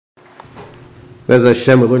Bez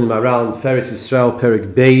Hashem, we're learning Maral in Feres Yisrael,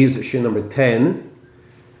 Perik Beis, Shin number 10.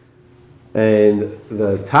 And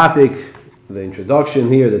the topic, the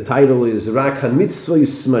introduction here, the title is Rak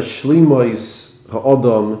HaMitzvos Mashlimois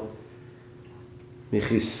HaOdom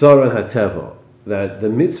Michisaron HaTeva. That the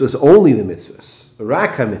mitzvahs, only the mitzvahs,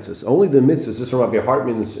 Rak HaMitzvos, only the mitzvahs. This is from Rabbi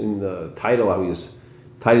Hartman's in the title, how he's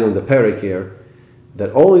titling the Perik here,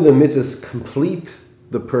 that only the mitzvahs complete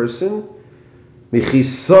the person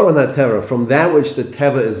Michisaron HaTeva, from that which the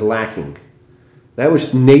Teva is lacking, that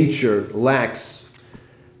which nature lacks.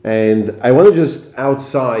 And I want to just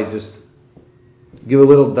outside, just give a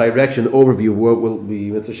little direction, overview of what we'll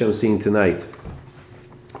be Mitzvah Hashem seeing tonight.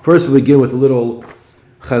 First, we'll begin with a little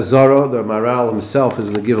Chazara. The Maral himself is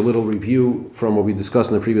going to give a little review from what we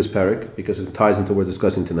discussed in the previous parak, because it ties into what we're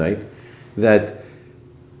discussing tonight. That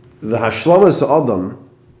the Hashlamas Adam,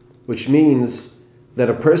 which means that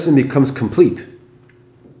a person becomes complete,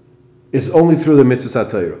 is only through the Mitzvah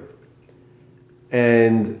HaTorah.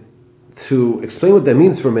 And to explain what that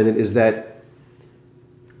means for a minute is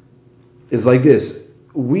like this.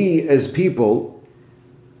 We as people,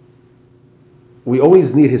 we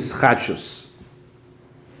always need hischachus.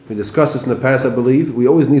 We discussed this in the past, I believe. We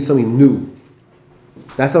always need something new.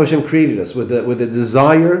 That's how Hashem created us, with a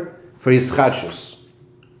desire for hischachus.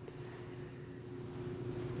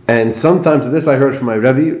 And sometimes this I heard from my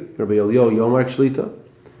Rebbe, Rabbi Eliyahu Yomar Shlita,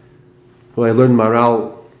 who I learned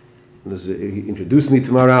Maral. He introduced me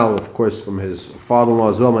to Maral, of course, from his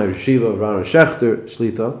father-in-law as well, my Yeshiva, Aaron Shechter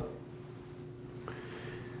Shlita.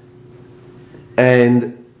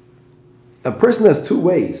 And a person has two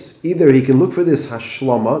ways. Either he can look for this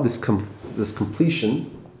hashlama, this completion,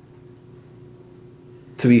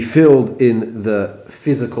 to be filled in the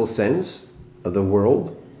physical sense of the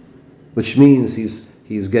world, which means he's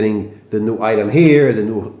getting the new item here, the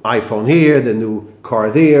new iPhone here, the new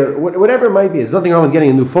car there, whatever it might be. There's nothing wrong with getting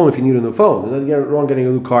a new phone if you need a new phone. There's nothing wrong with getting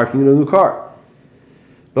a new car if you need a new car.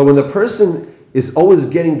 But when the person is always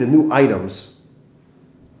getting the new items,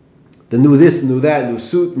 the new this, new that, new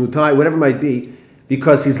suit, new tie, whatever it might be,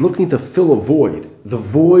 because he's looking to fill a void, the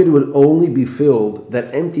void would only be filled,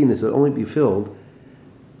 that emptiness would only be filled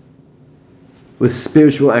with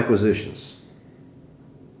spiritual acquisitions.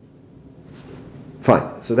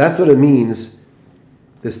 Fine. So that's what it means,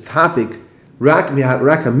 this topic, Rak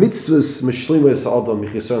HaMitzvos Meshlimos HaAdam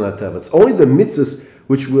Michisaron HaTeva. It's only the mitzvahs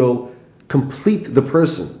which will complete the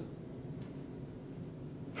person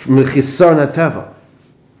from Michisaron HaTeva.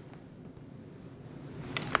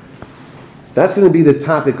 That's going to be the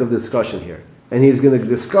topic of discussion here. And he's going to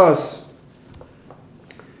discuss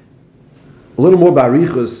a little more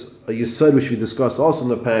barichus, a yesod which we discussed also in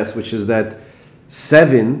the past, which is that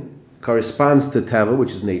 7 corresponds to Teva,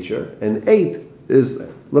 which is nature, and 8 is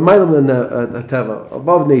L'maylam Teva,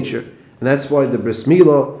 above nature. And that's why the Bris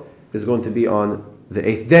Milah is going to be on the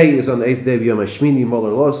 8th day. Is on the 8th day, B'yom HaShmini,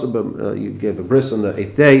 Molar Losu, you gave a bris on the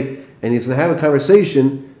 8th day, and he's going to have a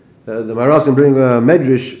conversation. The Maral is going to bring a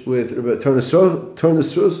medrash with Turnus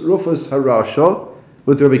Rufus Harasha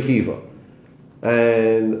with Rabbi Kiva.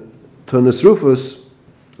 And Turnus Rufus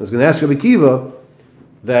is going to ask Rabbi Kiva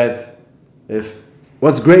that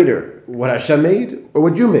what's greater, what Hashem made or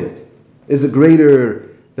what you made? Is it greater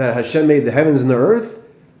that Hashem made the heavens and the earth,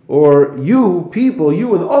 or you people,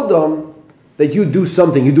 you and Adam, that you do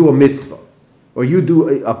something, you do a mitzvah, or you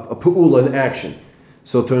do a pu'ula, an action?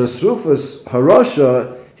 So Turnus Rufus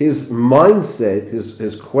Harasha, his mindset,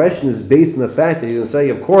 his question is based on the fact that he's going to say,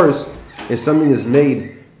 of course, if something is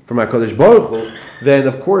made from HaKadosh Baruch Hu, then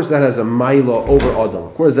of course that has a maila over Adam.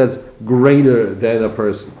 Of course that's greater than a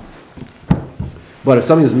person. But if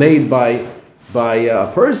something is made by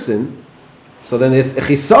a person, so then it's a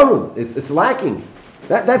chisarun, it's lacking.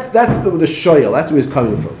 That's the shoyel, that's where he's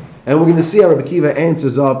coming from. And we're going to see how Rabbi Kiva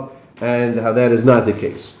answers up and how that is not the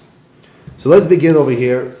case. So let's begin over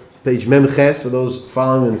here. Page Memches, for those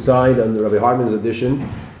following inside on the Rabbi Hartman's edition.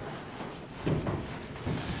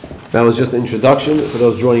 That was just an introduction for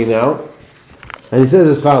those joining now. And he says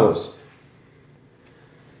as follows.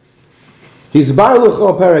 He's Baruch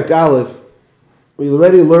Perek Aleph. We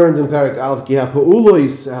already learned in Perek Aleph ki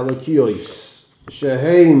ha'pa'ulos halakiyos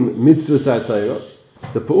sheheim mitzvos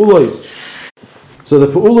HaTorah. The pa'ulos. So the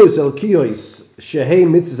pa'ulos halakiyos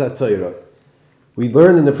sheheim mitzvos HaTorah. We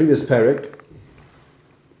learned in the previous Perek.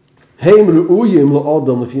 That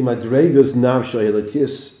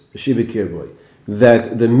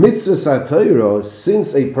the mitzvah HaTorah,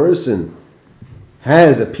 since a person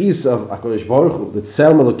has a piece of HaKadosh Baruch Hu, the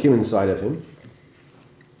Tzelem Elokim inside of him,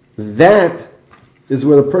 that is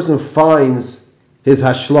where the person finds his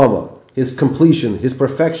hashlama, his completion, his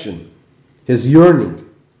perfection, his yearning.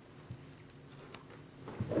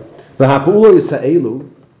 V'ha'pa'ula yisa'elu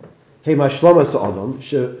he mashlama sa'adam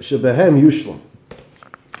shebehem yushlam.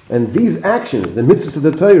 And these actions, the mitzvahs of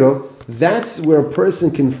the Torah, that's where a person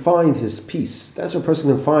can find his peace. That's where a person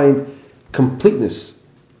can find completeness.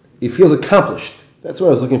 He feels accomplished. That's what I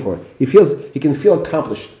was looking for. He can feel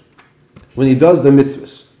accomplished when he does the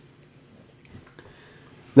mitzvahs.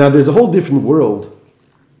 Now, there's a whole different world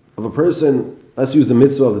of a person. Let's use the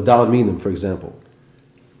mitzvah of the Daled Minim, for example.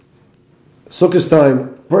 Sukkot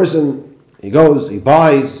time, person, he goes, he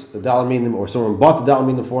buys the Daled Minim, or someone bought the Daled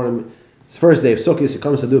Minim for him. It's the first day of Sukkot, he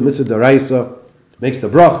comes to do a mitzvah d'oraisa, makes the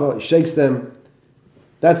bracha, he shakes them.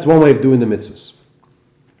 That's one way of doing the mitzvahs.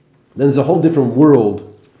 Then there's a whole different world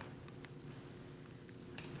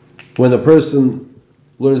when a person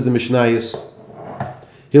learns the Mishnayos,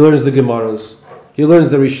 he learns the Gemaras, he learns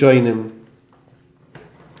the Rishonim,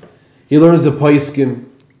 he learns the Paiskim,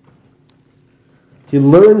 he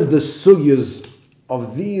learns the sugyas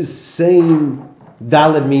of these same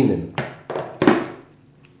Daled Minim.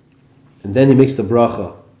 And then he makes the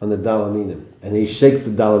bracha on the Daled Minim, and he shakes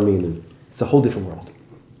the Daled Minim. It's a whole different world.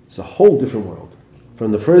 It's a whole different world.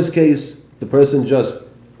 From the first case, the person just,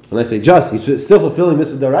 when I say just, he's still fulfilling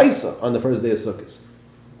mitzvah d'oraisa on the first day of Sukkot.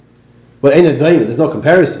 But ain't a daimon, there's no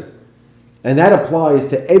comparison. And that applies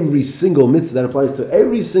to every single mitzvah. That applies to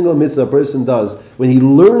every single mitzvah a person does when he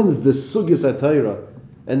learns the sugyas HaTorah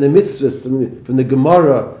and the mitzvahs from the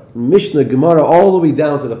Gemara, Mishnah, Gemara, all the way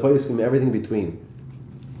down to the Paiskim, everything between.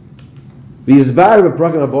 V'yizbar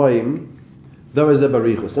b'prakim haboim davar zeh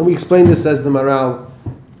barichus. And we explain this as the Maral.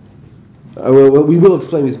 We will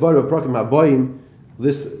explain V'yizbar b'prakim haboim.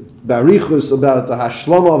 This barichus about the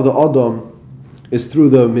hashlama of the Adam is through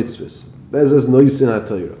the mitzvahs. Bezes noisin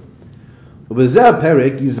HaTorah. ובזה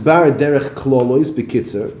הפרק יסבר דרך כלולויס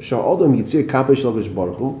בקיצר שהאדם יציר כפה של הקדוש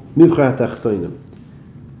ברוך הוא מבחר התחתונים.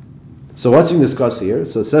 So what's being discussed here?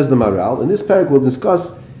 So it says the Maral, in this parak we'll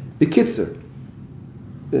discuss b'kitzer,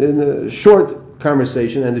 in a short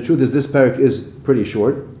conversation, and the truth is this parak is pretty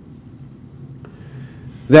short,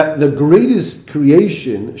 that the greatest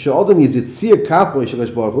creation, she'adam yitzir kapoy shel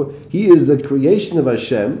Hakadosh Baruch Hu, he is the creation of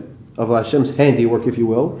Hashem, of Hashem's handiwork, if you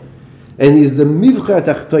will, and he is the mivchar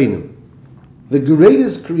tachtonim. The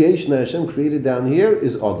greatest creation that Hashem created down here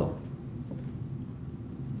is Adam.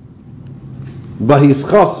 But he's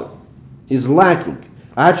chaser. He's lacking.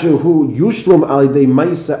 That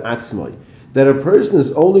a person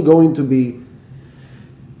is only going to be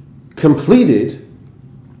completed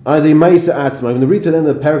I'm going to read to them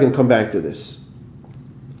the parak and come back to this.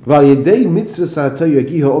 And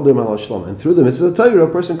through the mitzvah of Torah, a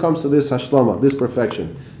person comes to this hashlama, this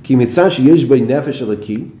perfection.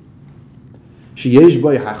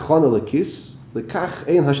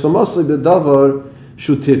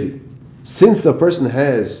 Since the person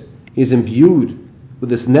is imbued with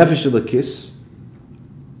this nefesh elokis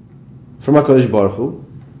from HaKadosh Baruch Hu,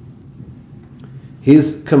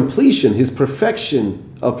 his completion, his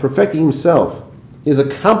perfection of perfecting himself, his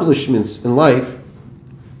accomplishments in life,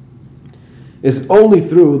 is only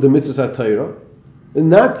through the mitzvahs HaTorah, and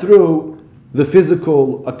not through the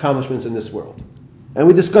physical accomplishments in this world. And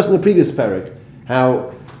we discussed in the previous parak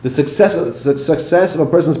how the success of a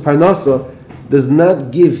person's parnasa does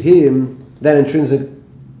not give him that intrinsic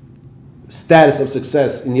status of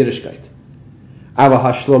success in Yiddishkeit.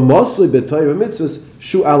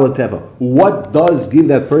 What does give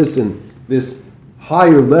that person this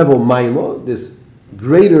higher level maila, this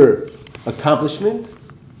greater accomplishment,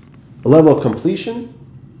 a level of completion,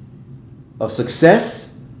 of success?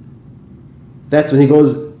 That's when he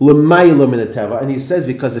goes l'mayla min hateva, and he says,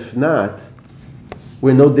 because if not,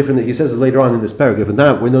 we're no different. He says later on in this paragraph, if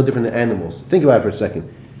not, we're no different than animals. Think about it for a second.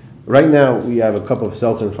 Right now, we have a cup of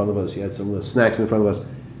seltzer in front of us. He had some snacks in front of us.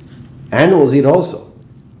 Animals eat also.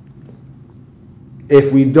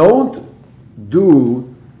 If we don't do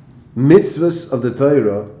mitzvahs of the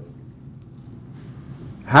Torah,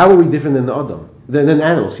 how are we different than the Adam? Than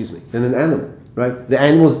animals, than an animal, right? The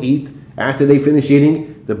animals eat. After they finish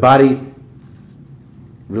eating, the body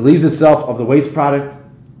relieves itself of the waste product.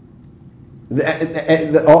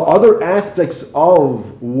 The other aspects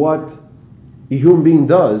of what a human being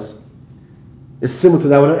does is similar to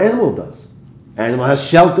that what an animal does. Animal has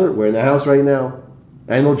shelter. We're in the house right now.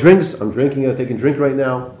 Animal drinks. I'm drinking. I'm taking a drink right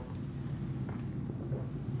now.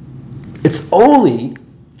 It's only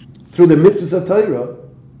through the mitzvahs of Torah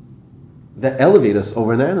that elevate us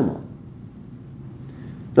over an animal.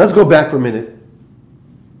 Let's go back for a minute,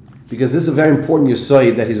 because this is a very important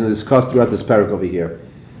yesod that he's going to discuss throughout this parak over here.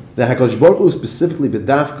 That HaKadosh Baruch Hu specifically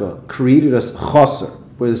b'dafka created us chaser,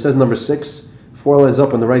 where it says number 6, 4 lines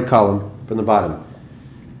up on the right column from the bottom.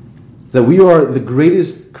 That we are the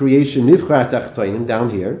greatest creation, nivcha tachtainim, down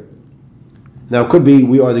here. Now, it could be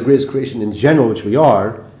we are the greatest creation in general, which we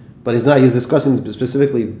are, but he's discussing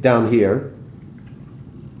specifically down here.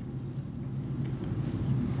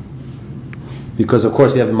 Because, of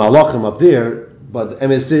course, you have the malachim up there, but the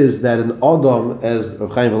MS is that an Adam, as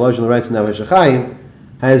Rav Chaim Volozhin writes in Nefesh HaChaim,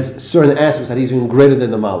 has certain aspects that he's even greater than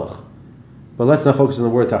the malach. But let's not focus on the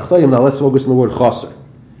word tachtayim, now let's focus on the word chaser.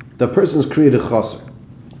 The person is created chaser.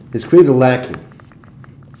 He's created lacking.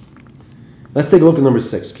 Let's take a look at number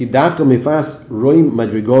 6. Ki dafka mifas roim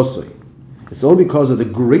madrigosoi. It's only because of the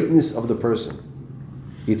greatness of the person.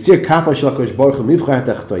 Yitzir kappa shel HaKadosh Baruch Hu mivcha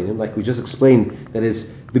tachtayim, like we just explained, that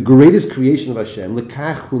it's the greatest creation of Hashem.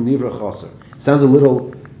 Lekach hu nivra chaser. Sounds a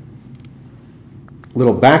little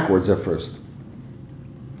backwards at first.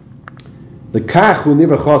 Lekach hu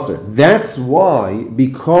nivra chaser. That's why,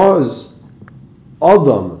 because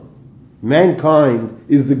Adam, mankind,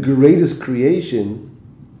 is the greatest creation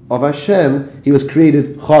of Hashem, he was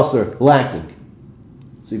created chaser, lacking.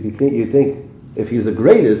 So you think if he's the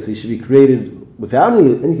greatest, he should be created without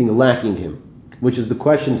anything lacking him, which is the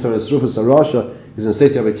question for Srufas Arasha. He's going to say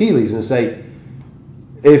to Rabbi Akiva, he's going to say,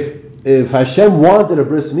 if Hashem wanted a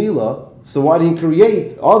bris milah, so why did he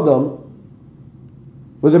create Adam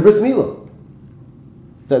with a bris milah?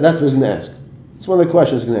 That's what he's going to ask. It's one of the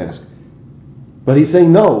questions he's going to ask. But he's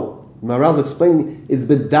saying no. Maharal's explaining, it's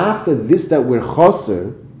bedafka this that we're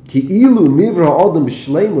chaser, ki ilu nivra Adam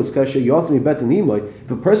b'shleimus kasher yotzim bet imay. If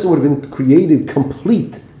a person would have been created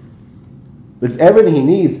complete, with everything he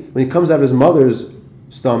needs when he comes out of his mother's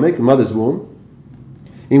stomach, mother's womb,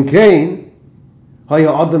 in Cain,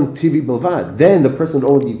 haya adam tivi belvad, then the person would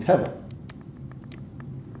only be teva.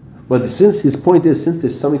 But since his point is, since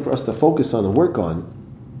there's something for us to focus on and work on,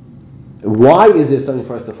 why is there something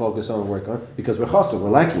for us to focus on and work on? Because we're chaser,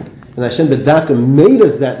 we're lacking. And Hashem B'dafka made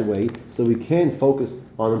us that way so we can focus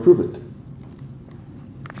on improvement.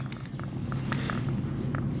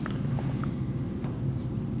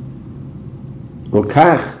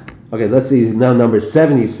 Okay, let's see now number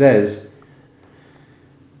 7 he says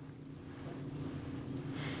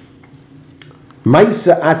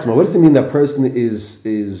Maisa Atzma. What does it mean that person is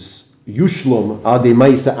Yushlum Ade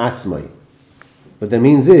Maisa Atzma? What that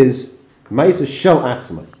means is Maisa Shel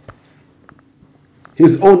Atzma.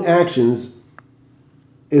 His own actions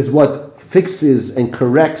is what fixes and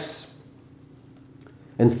corrects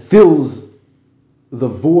and fills the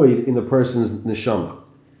void in the person's neshama.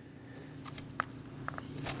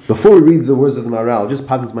 Before we read the words of the Maharal, just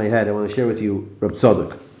popped into my head, I want to share with you Reb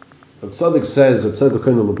Tzadok. Reb Tzadok says, Reb Tzadok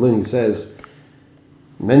Kohen Lublin, he says,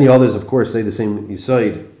 many others of course say the same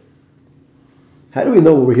Yisoid. How do we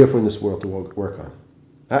know what we're here for in this world to work on?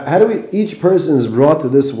 How do we, each person is brought to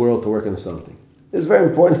this world to work on something. It's very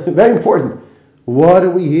important, very important. What are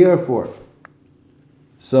we here for?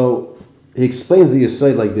 So, he explains the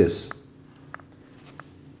Yisoid like this.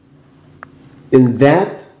 In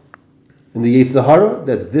the Yetzer Hara,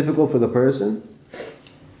 that's difficult for the person,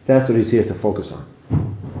 that's what he's here to focus on.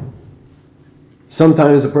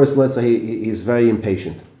 Sometimes a person, let's say, he's very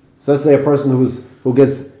impatient. So let's say a person who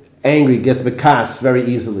gets angry, gets bekas very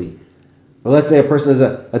easily. Or let's say a person has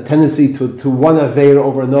a tendency to one Aveira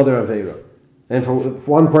over another Aveira. And for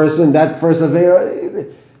one person, that first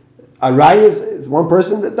Aveira, Arayas is one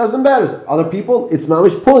person that doesn't matter. Other people, it's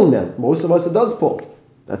mamish pulling them. Most of us, it does pull.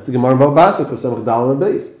 That's the Gemara Babasik of Samach Dalal and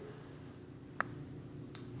Beis.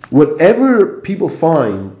 Whatever people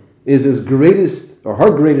find is his greatest or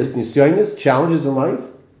her greatest nisyonis, challenges in life,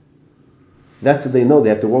 that's what they know they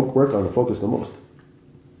have to work on and focus the most.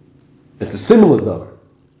 It's a similar davar.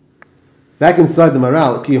 Back inside the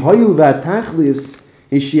Maharal, ki hoyu v'atachlis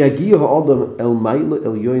ishiagiyu ha'adam el mayla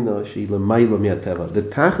el yoina shi lemayla mi'ateva. The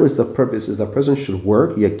tachlis, the purpose is that person should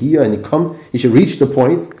work, yagiya, and he should reach the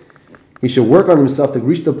point. He should work on himself to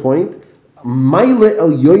reach the point. Maila el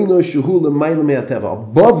yoino shuhu lemayla mi'ateva,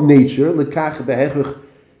 above nature, lekach behechrich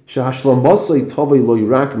shehashlam basoi tovei lo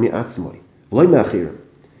yirak mi'atzmoi lo me'achirim.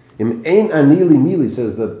 Im ein anili mili,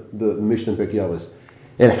 says the Mishnah in Pirkei Avos.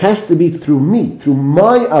 It has to be through me, through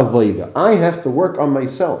my avodah. I have to work on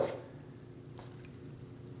myself.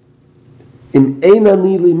 Im ein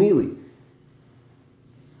anili mili.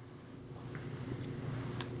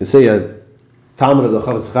 You say a Talmud of the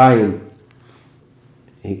Chavetz Chaim,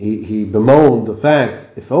 he bemoaned the fact,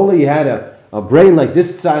 if only he had a brain like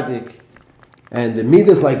this tzaddik, and the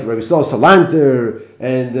midas like Rabbi Saul Salanter,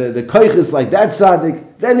 and the koiches like that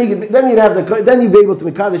tzaddik, then he'd be able to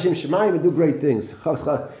mekadosh him shemayim and do great things.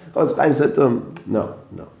 Chavetz Chaim said to him, no.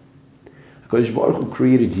 HaKadosh Baruch Hu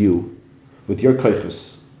created you with your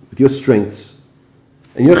koiches, with your strengths,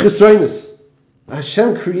 and your chesroinus.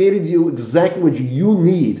 Hashem created you exactly what you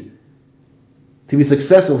need to be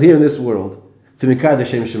successful here in this world, to Mikad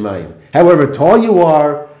Hashem Shemayim. However tall you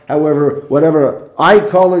are, however, whatever eye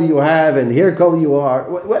color you have and hair color you are,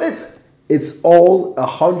 it's all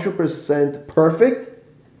 100% perfect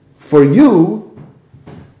for you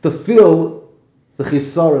to fill the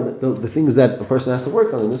chisara, the things that a person has to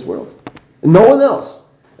work on in this world. And no one else.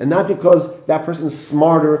 And not because that person is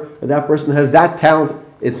smarter or that person has that talent.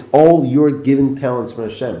 It's all your given talents from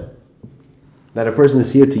Hashem that a person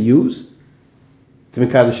is here to use to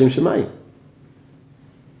Mikad Hashem Shemayim.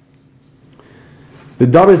 The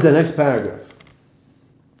Davar is the next paragraph,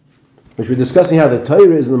 which we're discussing how the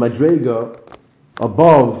Torah is in the Madrega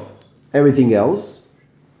above everything else.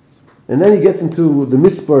 And then he gets into the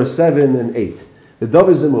Mispar 7 and 8. The Davar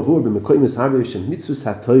is in Mavur b'Mekoyim Hagel Shem Mitzvus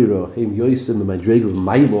HaTorah Heim Yoisem b'Madrega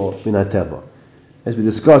v'Maylo Min HaTeva. As we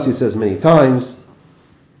discussed, he says many times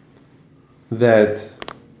that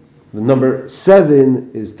the number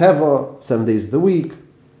 7 is Teva, 7 days of the week,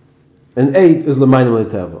 and 8 is L'mayim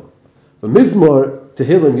Teva. The Mizmor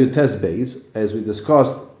Tehillim Yutes Beis, as we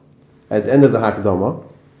discussed at the end of the Hakdama,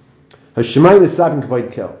 Hashemayim is Sabin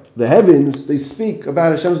Kvoid Kel. The heavens, they speak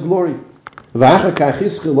about Hashem's glory. V'achakach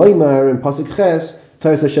Yisrael Loimar in Pasuk Ches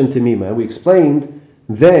Toras Hashem Temima. And we explained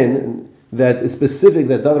then that it's specific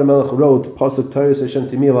that David Melech wrote Pasuk Toras Hashem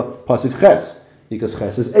Temima Pasuk Ches, because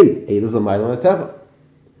Ches is 8. 8 is the Ma'ila Teva.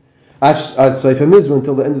 At Sefer Mizmor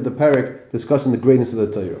until the end of the parak, discussing the greatness of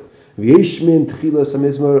the Torah. V'yeshmin Tchilas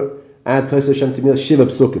HaMizmor at Toras Hashem Temima Shiva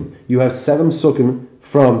Psukim. You have 7 psukim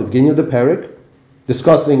from the beginning of the parak,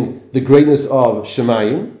 discussing the greatness of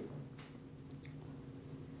Shemayim.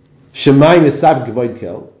 Shemayim is Sab Gvoid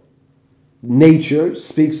Kel. Nature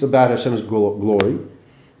speaks about Hashem's glory.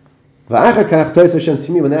 V'achakach Toras Hashem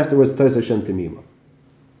Temima, and afterwards Toras Hashem Temima.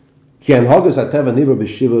 Kian Hagas Hateva Nivra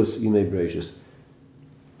B'Shivos Yinei Bereishis.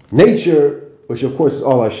 Nature, which of course is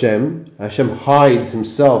all Hashem. Hashem hides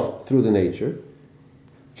Himself through the nature.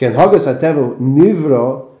 Kian Hagas Hateva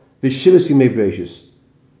Nivra B'Shivos Yinei Bereishis.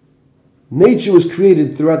 Nature was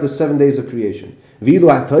created throughout the 7 days of creation. However,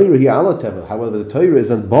 the Torah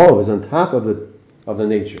is above, is on top of the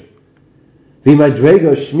nature. The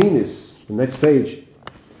Madrega Shminis, the next page.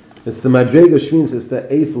 It's the Madrega Shminis, it's the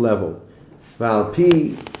 8th level. Val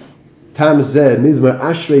Pi Tamzeh Mizmar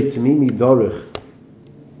Ashrei Tamimi Dorich.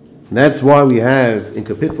 That's why we have in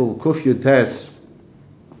Kapitel Kuf Yud Tes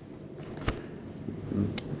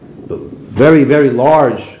very, very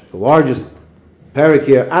large, the largest parak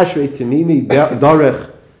here, Ashrei Tamimi Dorech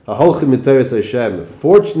Aholchim Miteres Hashem.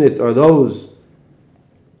 Fortunate are those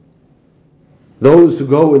who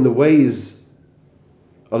go in the ways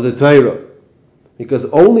of the Torah, because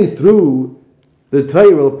only through the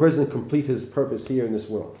Torah will a person complete his purpose here in this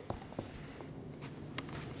world.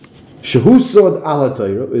 Shehusod ala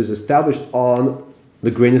Torah is established on the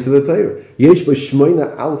greatness of the Torah. Yesh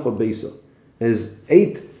b'shmoina alpha besa. There's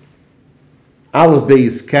 8 aleph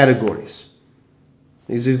base categories.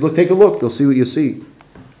 Take a look, you'll see what you see.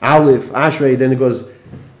 Aleph, Ashrei, then it goes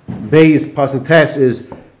Beis, Pasuk Tes is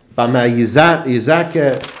Bama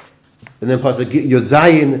Yizake, and then Pasuk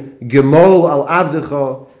Yodzayin, Gemol al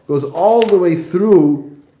Avdecha, goes all the way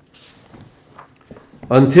through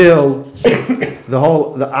until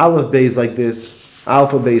the Aleph Beis like this,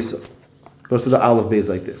 Alpha Beis goes to the Aleph Beis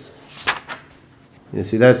like this. You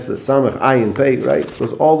see, that's the Samach Ayin Pei, right? It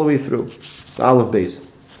goes all the way through the Aleph Beis,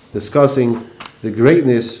 discussing the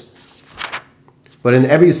greatness. But in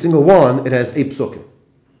every single one, it has 8 psukim.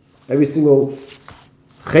 Every single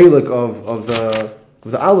chelik of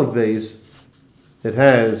the Aleph Beis, it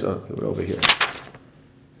has. We're over here.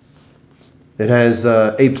 It has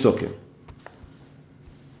 8 psukim.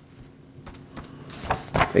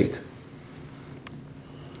 8.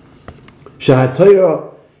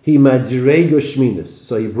 Shahatayra hi madrega shminis.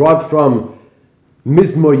 So he brought from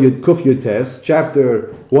Mizmor Yud Kuf Yud Tes,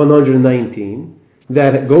 chapter 119.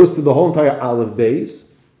 That goes to the whole entire Aleph Beis,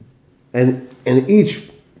 and each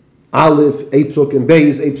Aleph, 8 psukim,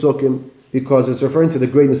 Beis, 8 psukim, because it's referring to the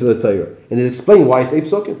greatness of the Torah. And it explains why it's 8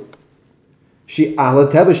 psukim. She ala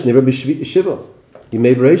tevish never b'shiva. You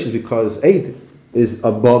may bereshis because 8 is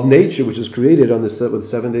above nature, which is created on with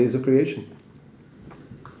 7 days of creation.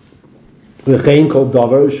 V'chein kol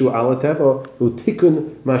davar shu ala teva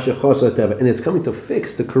u'tikun mashachos teva, and it's coming to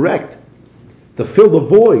fix, to correct, to fill the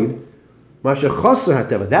void.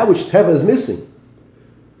 That which Teva is missing.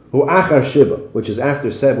 Hu achar Shiva, which is after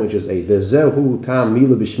 7, which is 8. Vezehu tam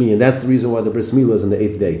mila b'shmi, and that's the reason why the bris milah is on the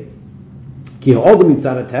 8th day. Ki ha'odam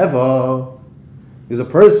mitzad Teva is a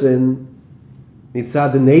person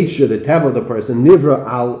mitzad the nature, the Teva of the person. Nivra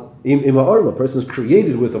al ima'orla, a person is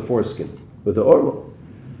created with a foreskin. with the orla.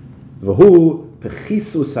 V'hu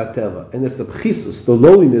pechisus hateva, and it's the pechisus, the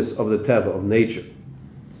lowliness of the teva, of nature.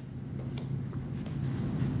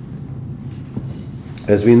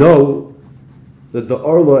 As we know, that the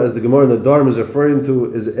orla, as the Gemara in the Dharma is referring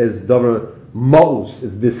to, is as davar ma'us,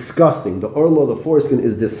 it's disgusting. The orla, the foreskin,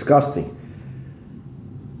 is disgusting.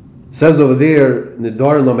 It says over there in the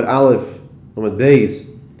Dharma, Lamed Aleph, Lamed Beis,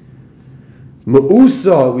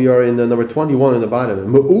 Ma'usa, we are in number 21 in the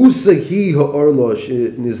bottom. Ma'usa hi ha'orla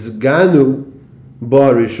nizganu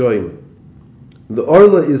ba'rishoyim. The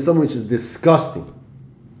orla is something which is disgusting.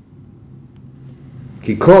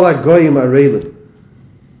 Ki kol ha'goyim areilin.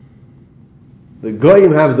 The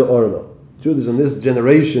goyim have the orla. Truth is, in this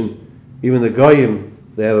generation, even the goyim,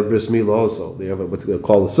 they have a bris milah also. They have what they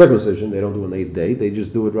call a circumcision. They don't do an 8th day. They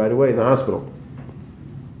just do it right away in the hospital.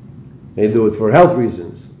 They do it for health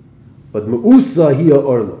reasons. But Me'usa hiya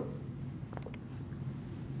orla.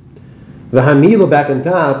 The Hamila back on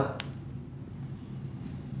top,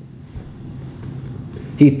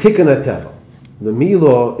 he tikkun teva. The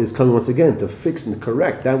Mila is coming once again to fix and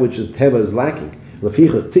correct that which is teva is lacking.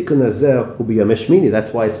 Laficha tikkun hazeh will be a meshmini.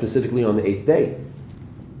 That's why it's specifically on the 8th day.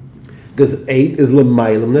 Because 8 is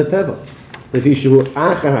l'maylam neteva. Lefishu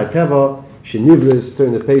achar hateva shenivris.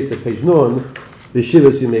 Turn the page to page 9.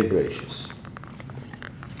 V'shivas yimei gracious.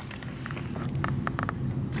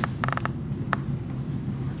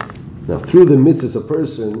 Now, through the mitzvahs, a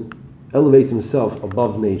person elevates himself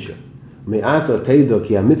above nature. Me'ata teida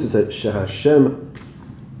ki ha-mitzvahs shehashem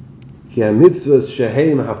ki ha-mitzvahs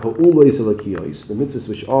sheheim ha-pa'ulois elokiyos. The mitzvahs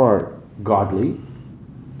which are godly,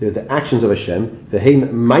 they're the actions of Hashem. V'heim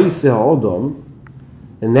ma'aseh ha'odom.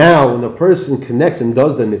 And now, when a person connects and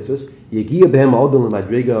does the mitzvahs, yegiya b'hem ha'odom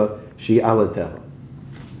l'madriga shi ala teva.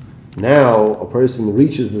 Now, a person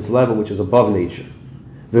reaches this level which is above nature.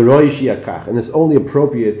 V'roi shi akach. And it's only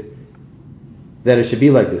appropriate that it should be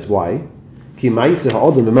like this. Why? Because this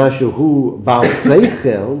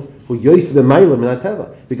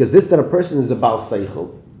that a person is a Baal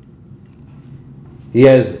Seichel. He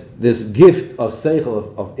has this gift of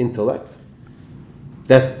Seichel, of intellect.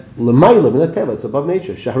 That's l'mayla min teva. It's above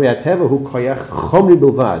nature. Shahri teva hu koyach chomri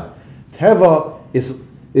bilvad. Teva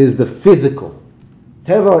is the physical.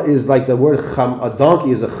 Teva is like the word a donkey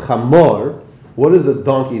is a chamor. What does a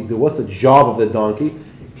donkey do? What's the job of the donkey?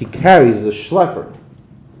 He carries the schlepper.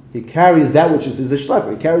 He carries that which is a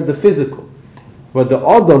schlepper. He carries the physical. But the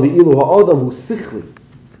Adam, the Ilu HaAdam, who sichli,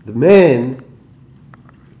 the man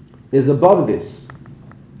is above this.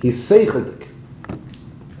 He's seichelic.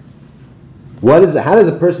 What is it? How does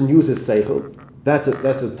a person use his seichel? That's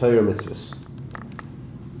a Torah mitzvah.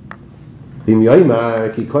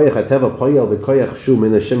 B'myoyma ki koyach hateva poyel b'koyach shu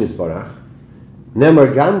min Hashem yisbarach.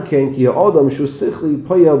 Nemar gam ken ki ha'adam shu sichli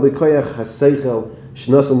poyel b'koyach haseichel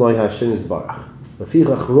shnasam loy Hashem yisbarach.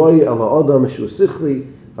 Lefichach roi al ha'adam shu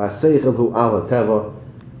sichli v'haseichel hu al hateva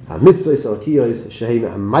ha'mitzvahs al-kiyos shehem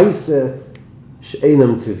ha'maiseh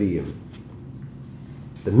she'enam teviyim.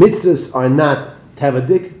 The mitzvahs are not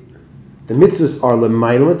tevadik. The mitzvahs are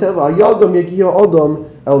l'maylam teva. Ayadam yegiya adam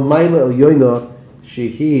el mayla el yoina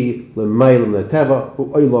shehi l'maylam teva hu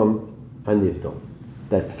olam hanivdal.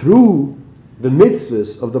 That through the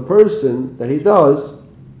mitzvahs of the person that he does,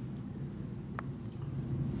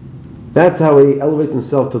 that's how he elevates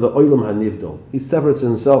himself to the olam hanivdal. He separates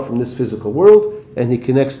himself from this physical world and he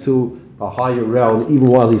connects to a higher realm even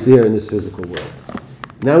while he's here in this physical world.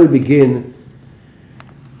 Now we begin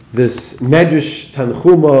this Medrash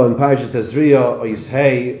Tanchuma and Parashat Tazria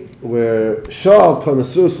Oyishei, where Shaul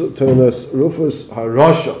Tonas Rufus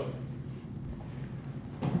HaRasha,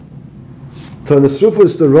 Tonas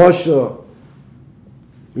Rufus the Rasha,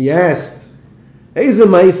 he asked, Eze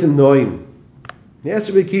Ma'asim Noim? He asked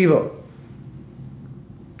Rabbi Akiva,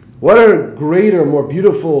 what are greater, more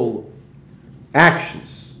beautiful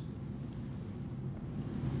actions?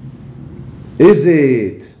 Is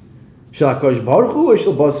it Shalakosh Baruch Hu or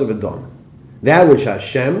Shal Basar V'Dam? That which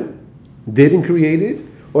Hashem did and created,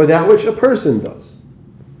 or that which a person does?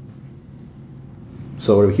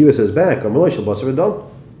 So Rabbi Akiva says back, Amalai Shal Basar V'Dam.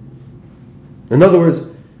 In other words,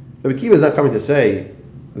 Rabbi Akiva is not coming to say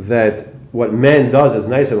that what man does is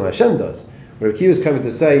nicer than what Hashem does. Rabbi Akiva is coming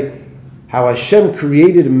to say how Hashem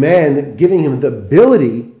created man, giving him the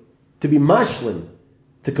ability to be mashlim,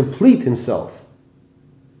 to complete himself.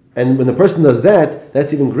 And when the person does that,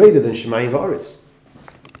 that's even greater than Shemayim V'Aretz.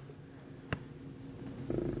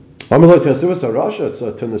 Amalei Tanasrufus HaRasha.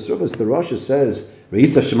 So Tanasrufus the Rasha says,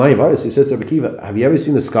 Re'isa Shemayim V'Aretz. He says to Rabbi Akiva, have you ever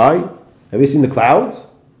seen the sky? Have you seen the clouds?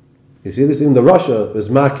 You see this in the Rasha, there's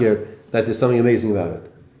makir that there's something amazing about it.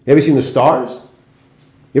 You ever seen the stars?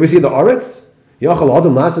 You ever seen the Aretz?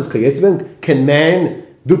 Can man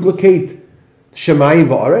duplicate Shemayim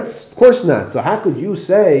va'aretz? Of course not. So how could you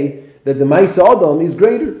say that the Ma'aseh Adam is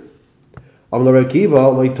greater? Don't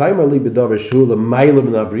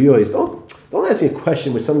ask me a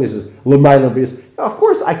question where somebody says L'mayla b'riyos. Of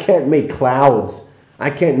course I can't make clouds. I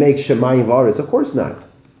can't make Shemayim va'aretz. Of course not.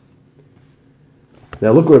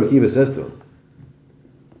 Now look what Rabbi Akiva says to him.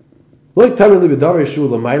 But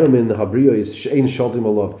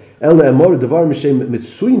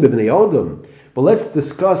let's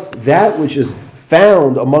discuss that which is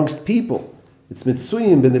found amongst people. It's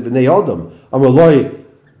mitzuyim b'nei adam. Amaloi.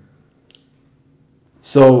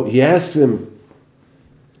 So he asks him,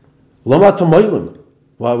 Lama tamaylim.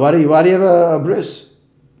 Why do you have a bris?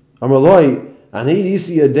 Amaloi. I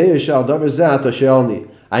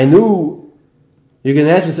knew you're going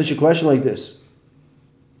to ask me such a question like this.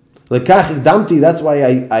 That's why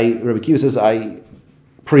Rabbi Akiva says I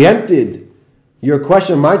preempted your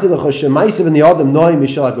question. That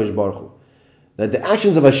the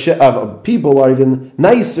actions of people are even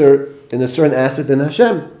nicer in a certain aspect than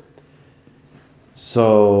Hashem.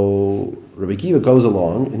 So Rabbi Akiva goes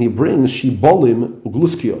along and he brings shibolim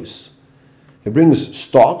ugluskios. He brings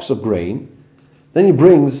stalks of grain. Then he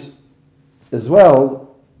brings as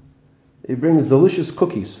well. He brings delicious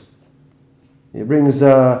cookies. He brings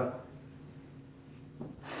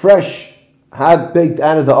fresh, hot baked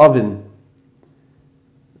out of the oven.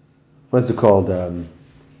 What's it called?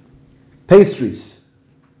 Pastries.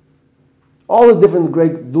 All the different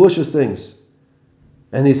great, delicious things.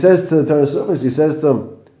 And he says to the Torah service, he says to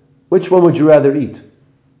them, which one would you rather eat?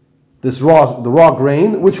 The raw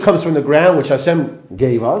grain, which comes from the ground, which Hashem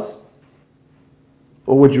gave us?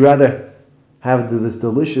 Or would you rather have this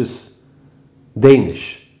delicious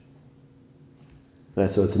Danish? Right,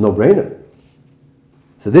 so it's a no-brainer.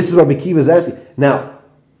 So this is what Rabbi Akiva is asking. Now,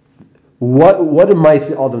 what did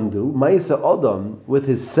Ma'aseh Adam do? Ma'aseh Adam, with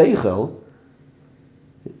his seichel,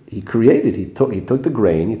 he took the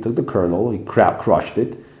grain, he took the kernel, he crushed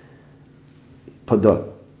it, put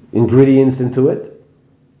the ingredients into it,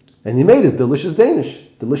 and he made it delicious Danish,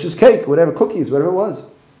 delicious cake, whatever, cookies, whatever it was.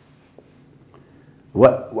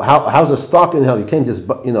 How's a stalk in hell? You can't just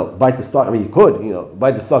bite the stalk. I mean, you could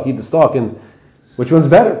bite the stalk, eat the stalk, and which one's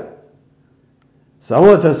better? So I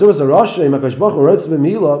want to tell you,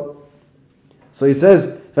 so he says,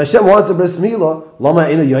 if Hashem wants a bris milah, lama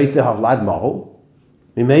ina yoytze havlad mahu.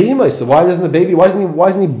 So why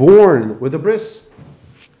isn't he born with a bris?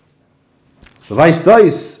 So Vice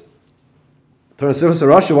Dice, Torah Service of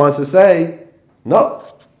Russia wants to say, no,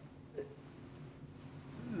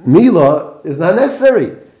 milah is not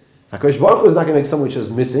necessary. HaKadosh Baruch Hu is not going to make something which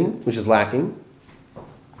is missing, which is lacking.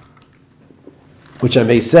 Which I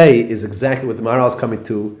may say is exactly what the Maharal is coming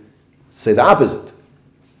to say the opposite.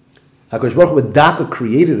 HaKadosh Baruch Hu Daka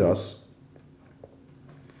created us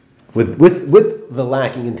with the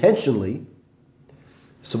lacking intentionally,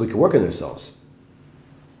 so we can work on ourselves.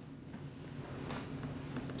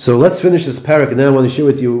 So let's finish this parak, and then I want to share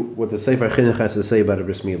with you what the Sefer Chinuch has to say about a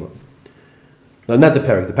bris milah. No, not the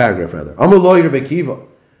parak, the paragraph rather. Amaloi Rabbi Akiva.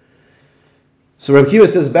 So Rabbi Akiva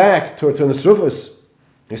says back to Nesrufus,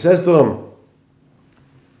 he says to him,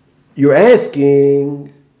 you're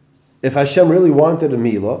asking if Hashem really wanted a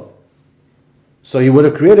milah, so he would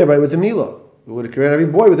have created everybody with a milah. He would have created every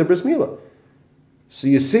boy with a bris milah. So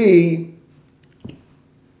you see,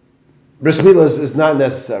 bris milah is not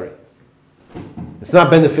necessary. It's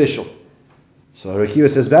not beneficial. So Rabbi Akiva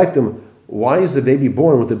says back to him, why is the baby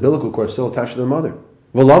born with the umbilical cord still attached to the mother?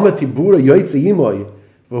 And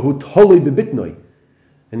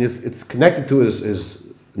it's connected to his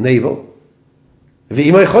navel. And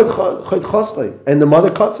the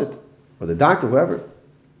mother cuts it, or the doctor, whoever.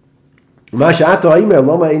 This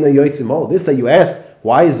that you asked,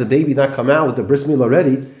 why is the baby not come out with the bris milah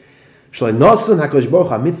already?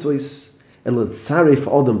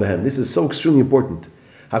 This is so extremely important.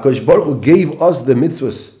 HaKadosh Baruch Hu gave us the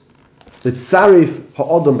mitzvahs,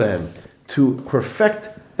 to perfect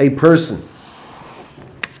a person.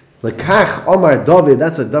 Lekach Omar David,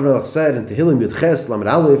 that's what David said in Tehillim Yud Ches Lamed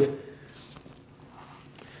Aleph.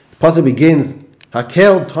 The pasuk begins,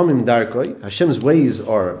 Hakel Tomim Darkoi. Hashem's ways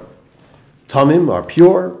are Tomim, are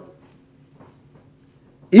pure.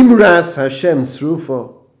 Imras Hashem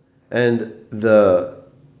Tzrufa, and the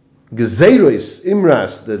Gezeros,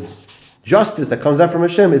 Imras, the justice that comes out from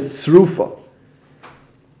Hashem is Tzrufa,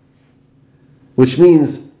 which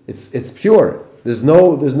means it's pure. There's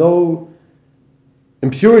no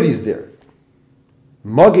impurities there.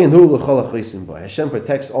 Hashem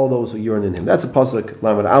protects all those who yearn in Him. That's a pasuk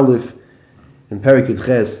Lamed Aleph in Perek Yud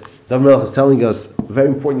Ches. David Melech is telling us a very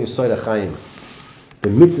important Yesod HaChaim. The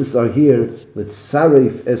mitzvahs are here,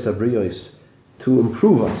 litzaref es abriyos, to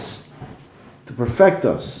improve us, to perfect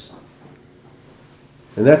us.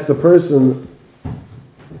 And that's the person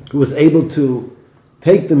who was able to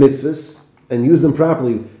take the mitzvahs and use them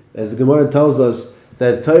properly. As the Gemara tells us,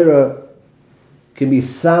 that Torah can be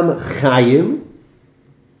sam chayim.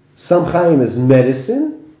 Sam chayim is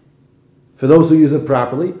medicine for those who use it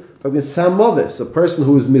properly. But with sam movis, a person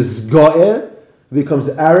who is mizga'eh, becomes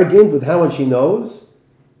arrogant with how much he knows,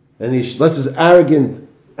 and he lets his arrogance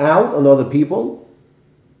out on other people.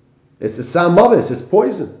 It's a sam movis, it's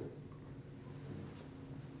poison.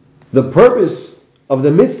 The purpose of the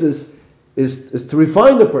mitzvahs is to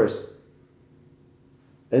refine the person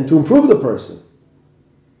and to improve the person,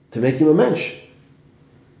 to make him a mensch,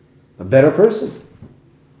 a better person.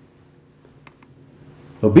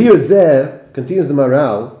 Obir Zeh continues the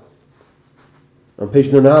Maral on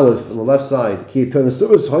page Nun Aleph on the left side. Ki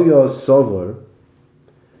Turnasubas Hoya Sovar.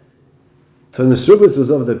 Turnasubas was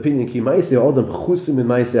of the opinion Ki Maise Odom Chusim in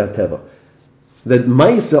Maise Ateva. That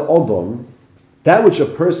Maise Odom, that which a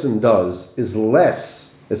person does, is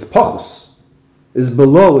less, is pachus, is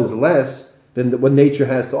below, is less than what nature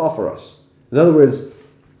has to offer us. In other words,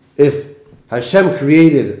 if Hashem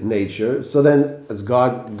created nature, so then as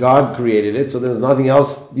God created it, so there's nothing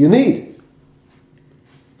else you need.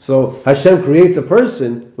 So Hashem creates a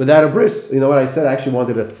person without a bris. You know what I said? I actually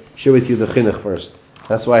wanted to share with you the chinuch first.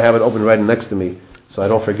 That's why I have it open right next to me, so I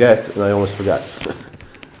don't forget, and I almost forgot.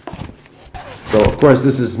 So of course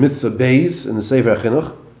this is Mitzvah Beis in the Sefer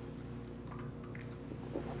Chinuch.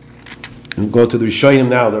 And go to the Rishonim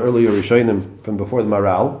now, the earlier Rishonim from before the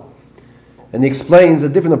Maral. And he explains a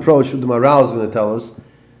different approach that the Maral is going to tell us.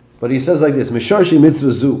 But he says like this, Misharshi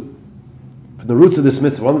mitzvah zu. From the roots of this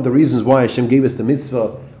mitzvah, one of the reasons why Hashem gave us the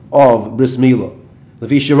mitzvah of Bris Milah.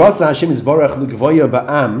 Levi shiratza Hashem yisbarach l'gvoya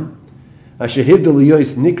ba'am, asher hivdel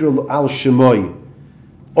liyois nikra al shemoy,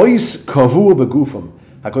 ois kavu begufam.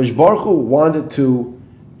 HaKadosh Baruch Hu wanted to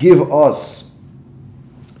give us,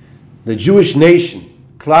 the Jewish nation,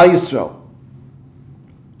 Klal Yisrael,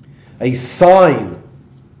 a sign,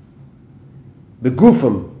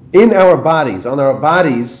 begufam, in our bodies, on our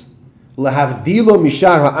bodies, lahavdilo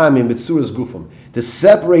mishar ha'amim b'tzuras gufam, to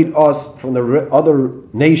separate us from the other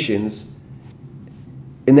nations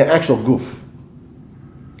in the actual guf.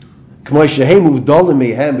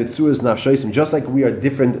 Just like we are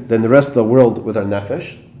different than the rest of the world with our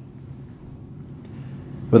nefesh,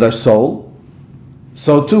 with our soul,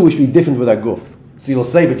 so too we should be different with our guf. So you'll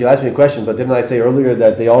say, but you asked me a question, but didn't I say earlier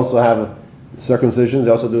that they also have circumcisions,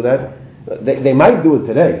 they also do that? They might do it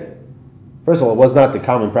today. First of all, it was not the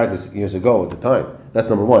common practice years ago at the time. That's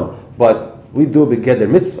number one. But we do it their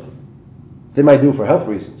mitzvah. They might do it for health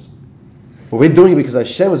reasons. But we're doing it because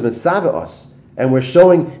Hashem was mitzvah us. And we're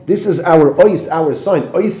showing, this is our ois, our sign.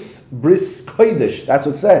 Ois bris kodesh. That's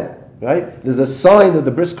what's said. Right? There's a sign of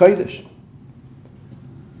the bris kodesh.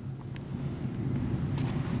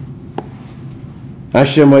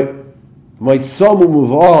 Hashem might somu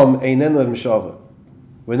muvam einen l'mshava.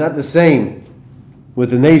 We're not the same with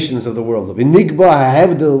the nations of the world. And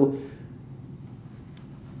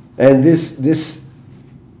this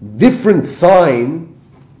different sign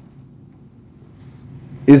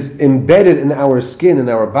is embedded in our skin, in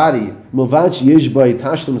our body. Besides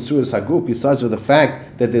for the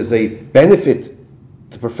fact that there's a benefit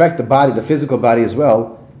to perfect the body, the physical body as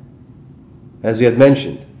well, as we had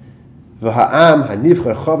mentioned. Now,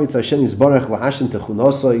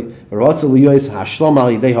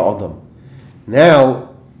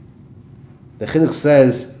 the Chinuch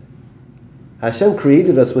says, Hashem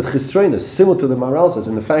created us with chisroinus, similar to the Maral says.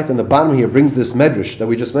 And the fact in the bottom here brings this medrash that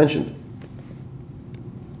we just mentioned.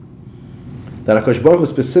 That HaKadosh Baruch Hu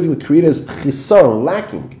specifically created us chisar,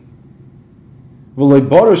 lacking.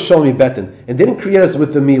 And didn't create us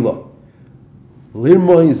with the milah.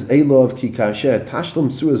 Lirmois elov ki kasher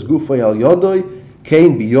tashlam tzuras gufay al yodoy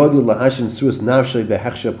kain biyodi lahashim tzuras nafshay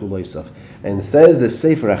behechsha puloisav. And says the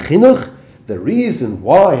Sefer HaChinuch, the reason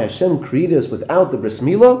why Hashem created us without the bris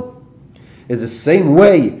milah is the same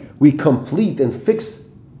way we complete and fix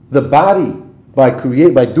the body by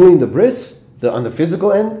doing the bris on the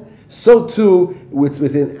physical end. So too, it's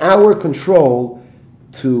within our control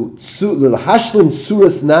to lahashlim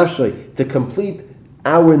tzuras nafshay, to complete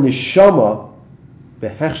our neshama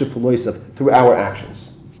through our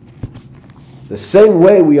actions. The same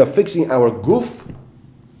way we are fixing our guf,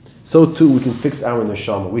 so too we can fix our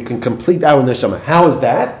neshama. We can complete our neshama. How is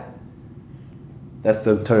that? That's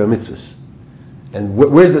the Torah mitzvahs. And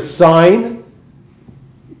where's the sign?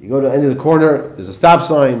 You go to the end of the corner, there's a stop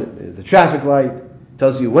sign, there's a traffic light,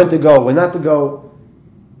 tells you when to go, when not to go.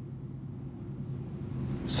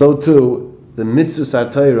 so too the mitzvahs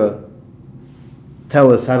HaTorah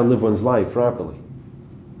tell us how to live one's life properly.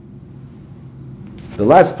 The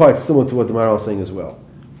last part is similar to what the Maharal is saying as well.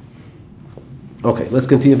 Okay, let's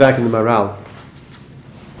continue back in the Maharal.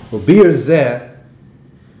 Well, Bir Zeh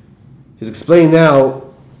is explaining now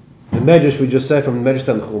the medrash we just said from the Medrash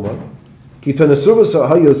Tanchuma. Ki tanasuvas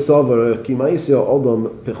hayo savar ki ma'aseh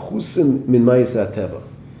adam pechusim min ma'aseh hateva.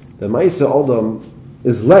 The ma'aseh adam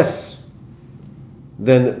is less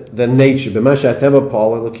than nature. B'masha hateva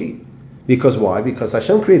pal elaki. Because why? Because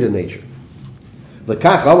Hashem created nature. That's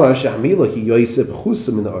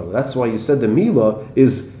why you said the Mila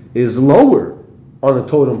is lower on the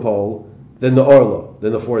totem pole than the Orla,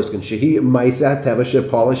 than the foreskin. Shehi ma'aseh hateva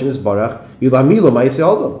shepal Hashem yisbarach yula Mila ma'aseh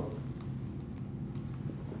adam.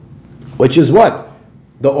 Which is what?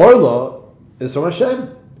 The Orla is from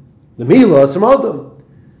Hashem. The Mila is from Adam.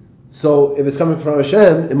 So if it's coming from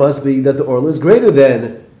Hashem, it must be that the Orla is greater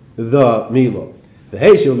than the Mila. The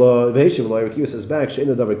Rekiva says back,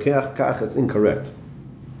 it's incorrect.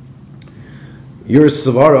 Your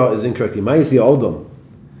Savara is incorrect. Ma'aseh Adam.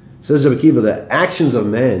 Says Rekiva, the actions of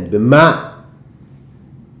man, b'ma,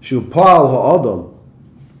 shu pal ha'adam,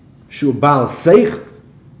 shu bal seich,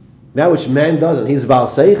 that which man does, and he's bal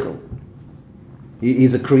seichel.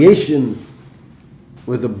 He's a creation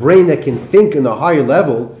with a brain that can think in a higher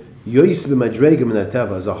level. Yois b'madrega min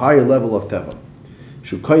hateva is a higher level of teva.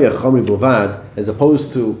 Shukaya chamri b'vad, as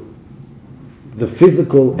opposed to the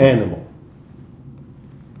physical animal.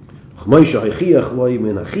 Just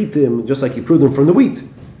like he proved them from the wheat.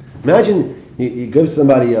 Imagine you give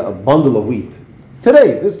somebody a bundle of wheat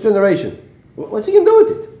today, this generation. What's he gonna do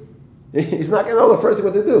with it? He's not gonna know the first thing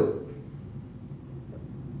what to do.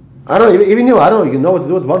 I don't know, even you, I don't know, you know what to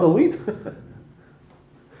do with a bundle of wheat?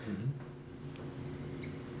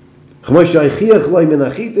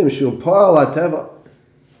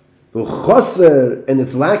 And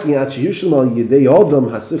it's lacking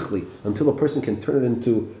until a person can turn it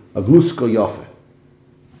into a glusko yafe.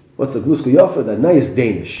 What's a glusko yafe? That nice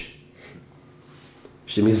Danish.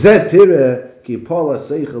 Then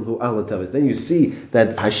you see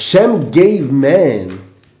that Hashem gave man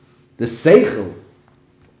the seichel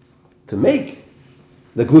to make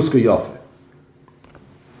the gluska yafe.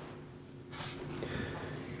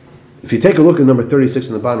 If you take a look at number 36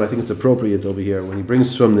 on the bottom, I think it's appropriate over here when he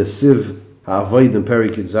brings from the Siv Ha'avoid and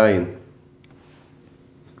Perikid Zayin,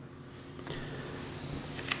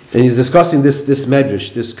 and he's discussing this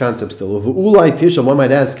medrash, this concept still. One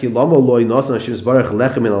might ask,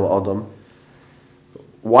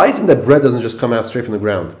 why isn't that bread doesn't just come out straight from the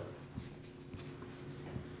ground?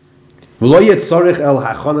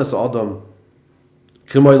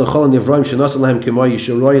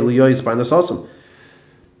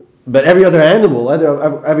 But every other animal,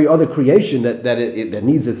 every other creation that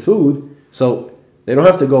needs its food, so they don't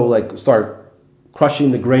have to go like start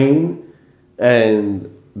crushing the grain and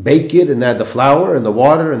bake it and add the flour and the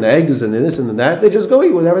water and the eggs and this and that. They just go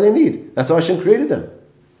eat whatever they need. That's how Hashem created them.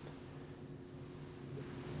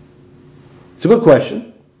 It's a good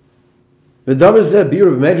question. He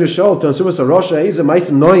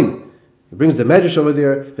brings the medrash over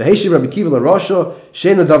there. This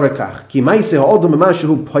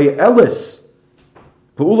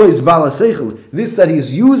that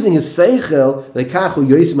he's using his seichel, the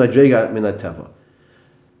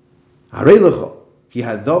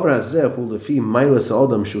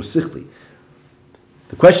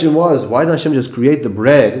question was, why didn't Hashem just create the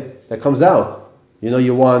bread that comes out?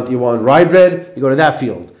 You want rye bread, you go to that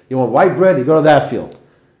field. You want white bread, you go to that field.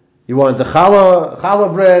 You want the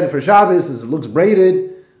challah bread for Shabbos, it looks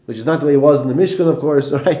braided, which is not the way it was in the Mishkan, of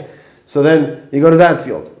course, right? So then you go to that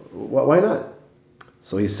field. Why not?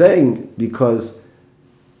 So he's saying because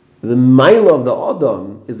the mila of the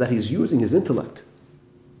Adam is that he's using his intellect.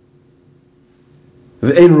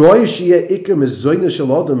 And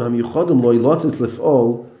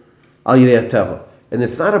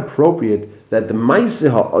it's not appropriate that the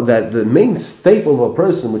main staple of a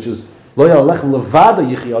person, which is but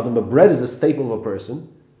bread is a staple of a person.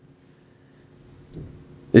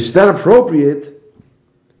 It's not appropriate,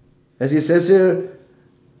 as he says here,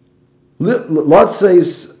 Lot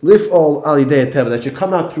says, lif'ol al yidei teva, that should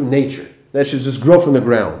come out through nature, that should just grow from the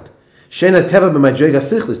ground. Shena teva b'madrega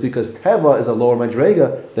sichlis, because teva is a lower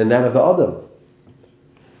madrega than that of the Adam.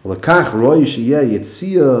 L'kach roi sheyeh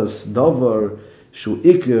yitzias davar shu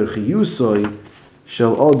ikir chiyusoi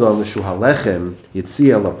shel Adam shu halechem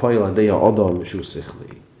yitzia lapoil adeya Adam shu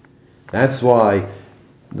sichli. That's why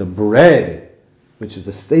the bread, which is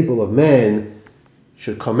the staple of man,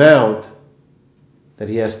 should come out, that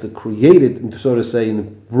he has to create it, so to say,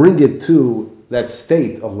 and bring it to that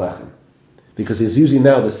state of lechem. Because he's using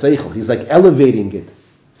now the seichel. He's like elevating it.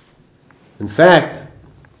 In fact,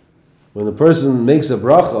 when a person makes a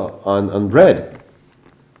bracha on bread,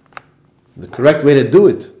 the correct way to do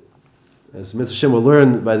it, as Mitzvah Shem will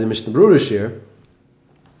learn by the Mishnah Berurah here,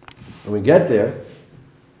 when we get there,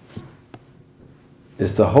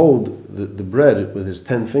 is to hold the bread with his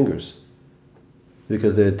 10 fingers.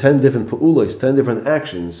 Because there are 10 different pu'ulos, 10 different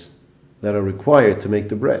actions that are required to make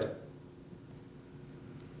the bread.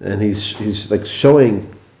 And he's like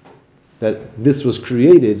showing that this was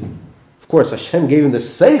created. Of course, Hashem gave him the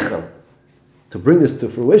seichel to bring this to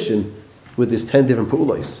fruition with his 10 different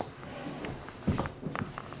pu'ulos.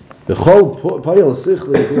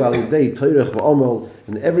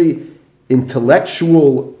 And every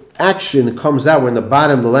intellectual action comes out. We're in the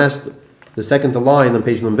bottom, the second line on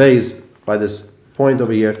page Numbez, by this point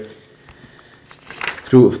over here.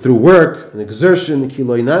 Through work and exertion, they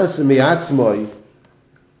didn't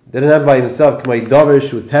have by himself that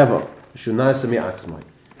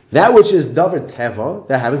which is davar teva,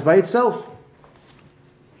 that happens by itself.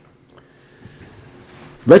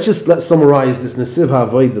 Let's summarize this Nesiv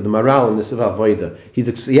HaAvodah, the Maral in Nesiv HaAvodah.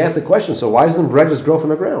 He asked the question, so why doesn't bread just grow from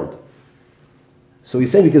the ground? So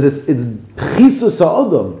he's saying because it's Chisus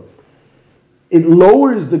HaAdam. It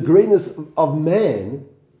lowers the greatness of man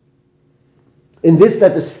in this,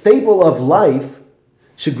 that the staple of life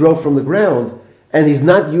should grow from the ground, and he's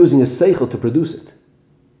not using a seichel to produce it.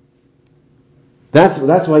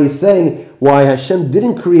 That's why he's saying why Hashem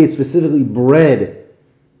didn't create specifically bread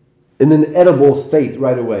in an edible state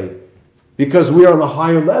right away, because we are on a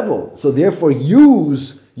higher level. So therefore,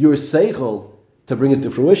 use your seichel to bring it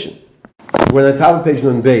to fruition. We're on the top of page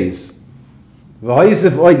Nun Beis.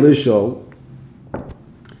 V'ha'yisef oid l'sho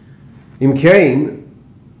im kein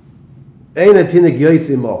ein atinik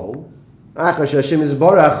yoytzi mo achar she'Hashem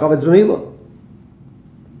yisbarach chavetz b'mila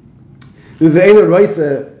v've'ein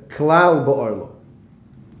roitze klal ba'orlo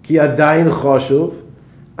ki adayin chashuv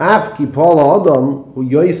af ki pal ha'adam hu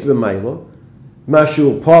yoytz b'mila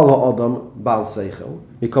mashu pal ha'adam bal seichel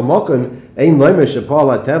mikamokim ein loimer she'pal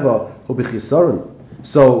ha'teva hu b'chisaron.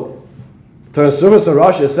 So Surah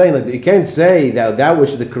Rashi is saying that you can't say that which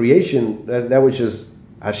is the creation, that which is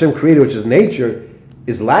Hashem created, which is nature,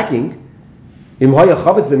 is lacking. If he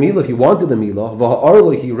wanted the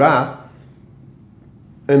milah,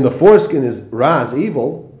 and the foreskin is ra, is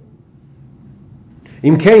evil. So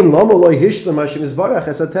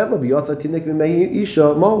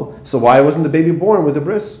why wasn't the baby born with a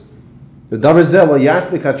bris? So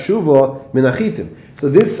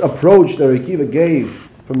this approach that Rekiva gave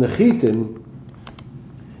from the chitim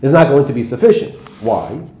is not going to be sufficient.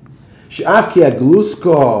 Why?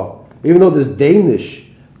 Even though this Danish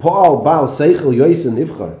Paul Baal Seichel Yoisen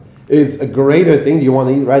Nivchar, it's a greater thing. You want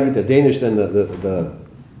to eat the Danish than the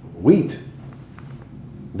wheat,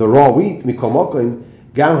 the raw wheat. Mikomokim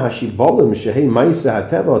gam hashibolim shehei ma'isa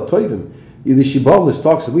hateva toivim. The shibolim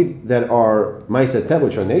stalks of wheat that are ma'isa hateva,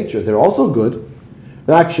 which are nature, they're also good.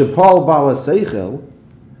 Rak shepal Baal Seichel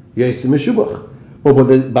Yoisen Meshubach. But what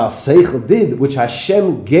the Baal Seichel did, which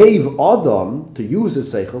Hashem gave Adam to use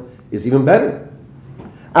his Seichel, is even better.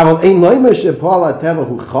 Don't say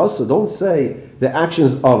the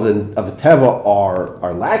actions of the Teva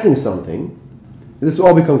are lacking something. This will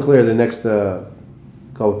all become clear in the next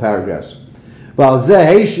couple of paragraphs.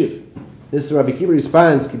 This is Rabbi Kiva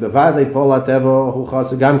responds, so Rabbi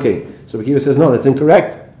Kiva says, no, that's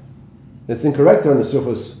incorrect. That's incorrect on the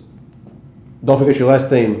surface. Don't forget your last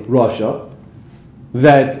name, Rasha.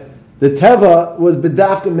 That the Teva was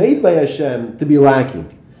bedafka made by Hashem to be lacking.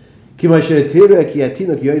 Just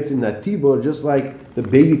like the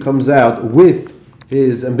baby comes out with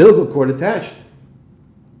his umbilical cord attached.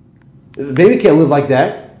 The baby can't live like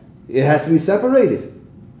that. It has to be separated.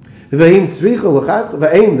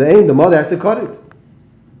 The mother has to cut it.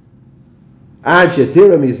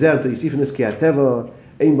 Until you see from this Teva,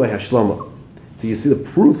 so you see the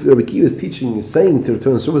proof that Rabbi Kiva is teaching, is saying to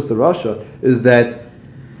return service to Russia, is that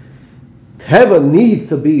Teva needs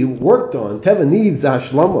to be worked on. Teva needs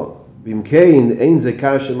Hashlama. It's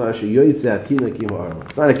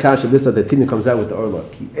not a kasha this that the tina comes out with the orla.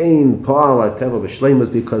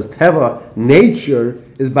 Because Teva, nature,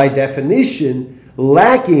 is by definition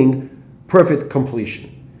lacking perfect completion.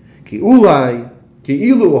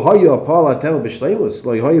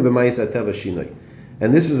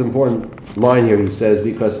 And this is an important line here, he says,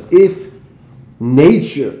 because if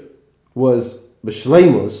nature was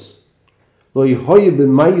b'shleimus, there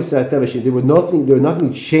was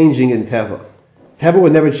nothing changing in Teva. Teva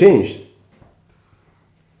would never change.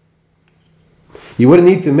 You wouldn't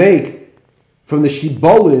need to make from the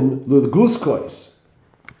shibolin to the gluskos.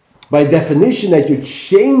 By definition, that you're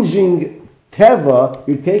changing teva,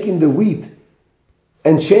 you're taking the wheat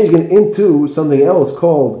and changing it into something else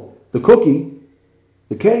called the cookie,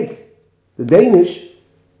 the cake, the Danish.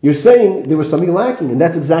 You're saying there was something lacking, and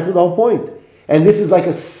that's exactly the whole point. And this is like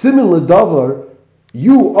a similar davar.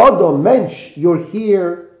 You, Adam, mensch, you're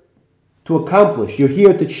here to accomplish. You're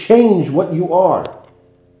here to change what you are.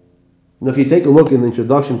 Now, if you take a look in the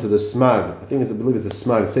introduction to the Smag, I believe it's a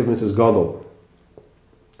Smag, Sefer Mrs. Gadol,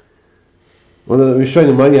 one of the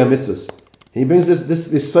Rishonim, Ma'ani HaMitzvos, he brings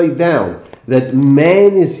this side down that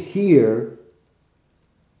man is here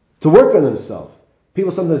to work on himself.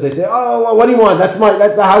 People sometimes they say, "Oh, well, what do you want? That's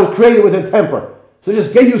how I was created with a temper. So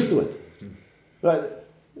just get used to it." Right?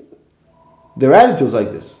 Their attitude is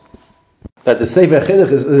like this. That the Sefer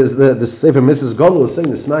Chinuch is the Sefer Mrs. Gadol is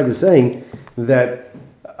saying, the Smag is saying that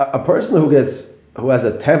a person who has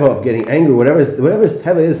a teva of getting angry, whatever his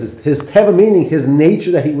teva is, his teva meaning his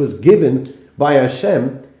nature that he was given by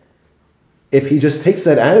Hashem. If he just takes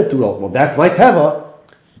that attitude, well, that's my teva.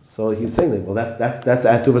 So he's saying that, well, that's the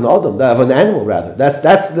attitude of an adam, of an animal rather. That's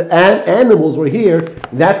the animals were here.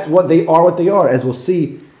 That's what they are, as we'll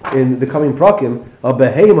see in the coming prakim. A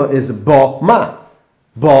behema is ba ma.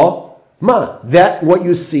 That what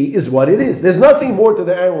you see is what it is. There's nothing more to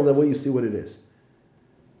the animal than what you see what it is.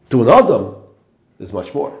 To an adam, there's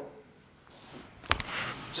much more.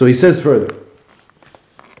 So he says further.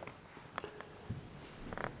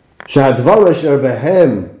 Shahadvar asher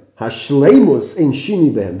behem hashleimus ein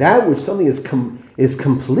shini behem. That which something is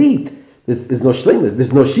complete. There's no shleimus.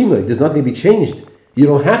 There's no shimei. There's nothing to be changed. You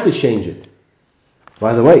don't have to change it.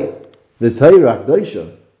 By the way, the Torah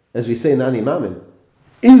Akdosha, as we say in Ani Mamin,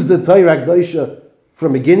 is the Torah Akdosha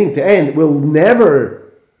from beginning to end, will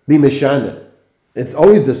never be meshana. It's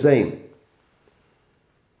always the same.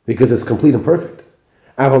 Because it's complete and perfect.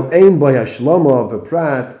 Aval ein bo hashlama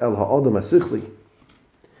beprat el ha'adam hasichli.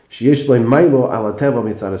 Sheyesh lo maylo ala teva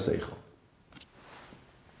mitzad haseichel.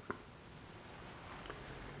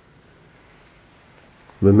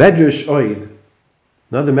 Medrash oid,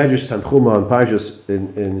 another Medrash Tanchuma in Parshas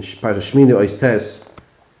Shmini Ois Tes.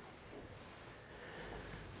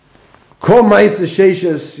 Kol Ma'aser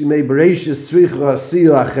Sheishes Yimei Bereishis Tzricha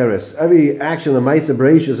Asiya Acheres. Every action of Ma'aser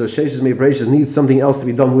Bereishis or Sheishes Yimei Bereishis needs something else to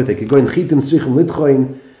be done with it. You go in Chitim Tzrichim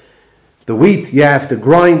Litchoin. The wheat, you have to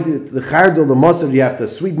grind it. The chardal, the mustard, you have to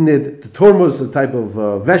sweeten it. The tormus, a type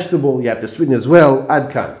of vegetable, you have to sweeten it as well.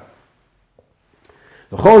 Adkan.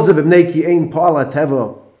 The Chosev Ibnei Ki Ein Pa'al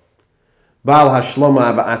HaTeva Baal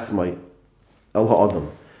Hashloma Ba'atzmai El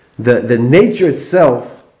Ha'adam. The nature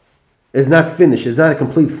itself is not finished. It's not a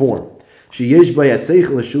complete form. Sheyesh B'ay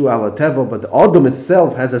HaSeichel Yeshu Al HaTeva, but the Adam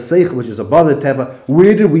itself has a Seichel which is above the Teva.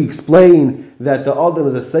 Where did we explain that the Adam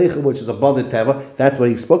is a Seichel which is above the Teva? That's what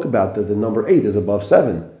he spoke about, that the number 8 is above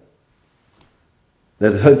 7.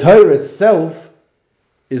 That the Torah itself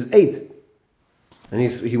is 8. And he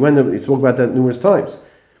spoke about that numerous times.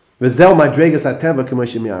 V'zel madregas hateva k'mo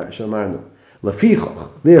shemarnu.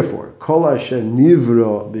 Lefichach, therefore, kol asher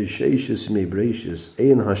nivra b'sheishes meibreishes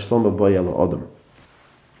ein hashlama b'ya la'adam.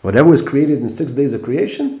 Whatever was created in 6 days of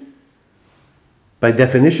creation, by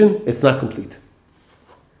definition, it's not complete.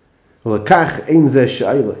 L'kach ein zeh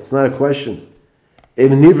shayla. It's not a question. Im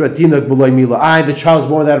nivra tinak b'loy mila. The child was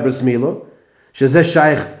born without a bris milah. Shezeh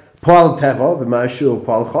shaykh pal teva b'ma'ashu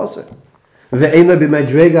pal chaser. Ve'ena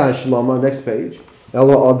b'madrega hashlama. Next page.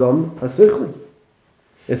 Ela Adam Hasichli.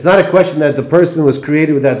 It's not a question that the person was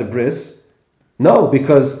created without the bris. No,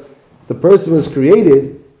 because the person was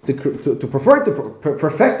created to perfect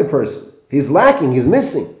the person. He's lacking, he's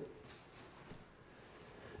missing.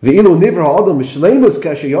 Ve'ilu nivra ha'adam mishleimus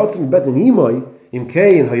kasher yotzim beten imay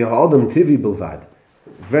imkein ha'adam tivi bilvad.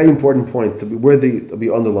 Very important point to be worthy to be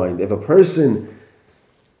underlined. If a person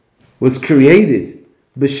was created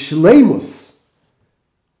b'shleimus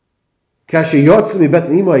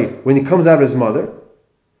when he comes out of his mother,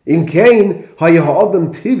 in Cain,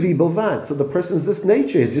 tivi bilvad. So the person's this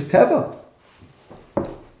nature, is just teva.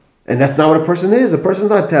 And that's not what a person is. A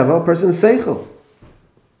person's not teva, a person is seichel.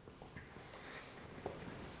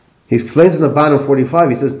 He explains in the bottom 45,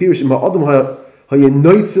 he says, a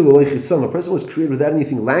person was created without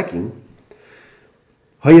anything lacking.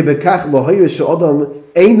 Then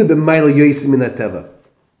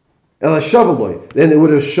it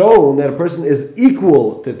would have shown that a person is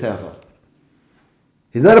equal to Teva.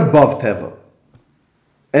 He's not above Teva.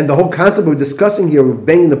 And the whole concept we're discussing here, we're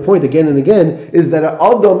banging the point again and again, is that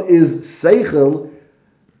Adam is Seichel,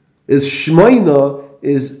 is Shmoina,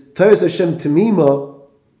 is Teres Hashem Temima,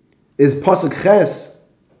 is Pasuk Ches,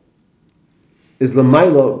 is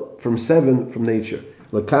Lamaila from 7 from nature.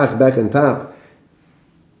 Lakach back on top.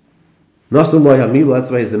 Nasan loy hamila.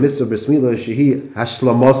 That's why it's the mitzvah bris milah. Shehi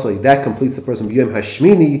hashlamosai. That completes the person. B'yom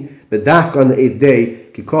hashmini b'dafka on the 8th day.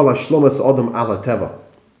 Kikol hashlomas adam ala teva.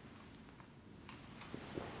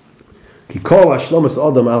 Kikol hashlomas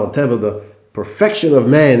adam ala teva. The perfection of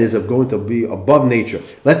man is going to be above nature.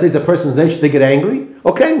 Let's say the person's nature, they get angry.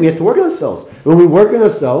 Okay, we have to work on ourselves. When we work on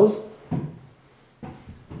ourselves,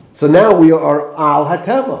 so now we are al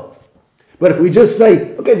hateva. But if we just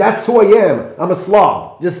say, okay, that's who I am. I'm a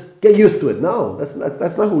slob. Just get used to it. No, that's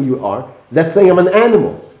not who you are. That's saying I'm an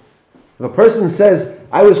animal. If a person says,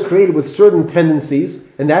 I was created with certain tendencies,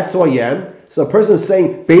 and that's who I am, so a person is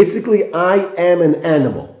saying, basically, I am an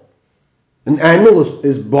animal. An animal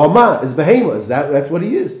is bama, is behema. That's what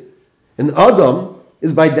he is. An Adam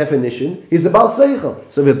is by definition, he's a Baal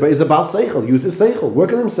Seichel. So if he's a Baal Seichel, use his Seichel,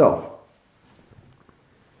 work on himself.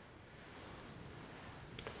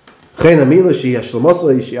 Now he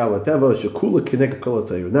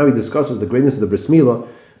discusses the greatness of the Bris Milah,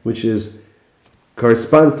 which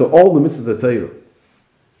corresponds to all the mitzvahs of the Torah.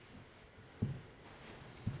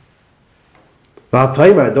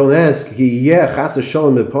 Don't ask.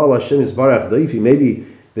 Maybe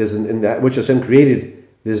there's in that which Hashem created.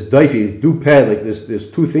 There's daifi, duped. Like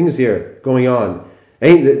there's two things here going on.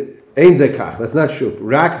 Ein zekach. That's not true.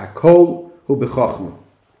 Rak hakol hu b'chachma.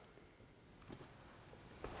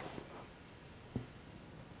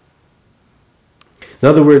 In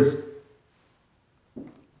other words,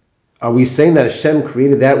 are we saying that Hashem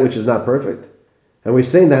created that which is not perfect? And we're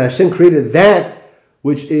saying that Hashem created that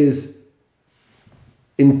which is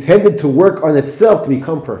intended to work on itself to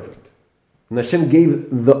become perfect. And Hashem gave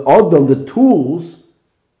the Adam the tools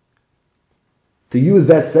to use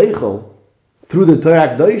that Seichel through the Torah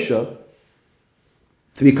K'dosha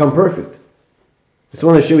to become perfect. I just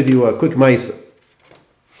want to share with you a quick Maisa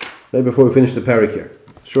right before we finish the parak here.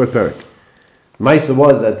 Short parak. Maisa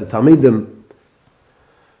was that the Talmidim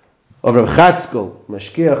of Rav Chatzkel,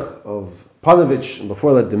 Mashkiach of Panovich, and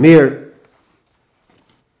before that Demir,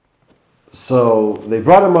 so they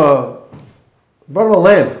brought him a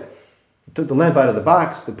lamp. They took the lamp out of the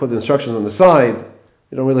box, they put the instructions on the side.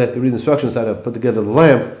 You don't really have to read instructions how to put together the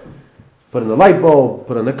lamp. Put in the light bulb,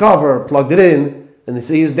 put on the cover, plugged it in, and they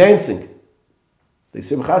say he's dancing. They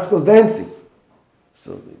say Rav Chatzkel's dancing.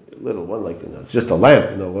 So the little one, it's just a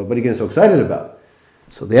lamp, what are you getting so excited about?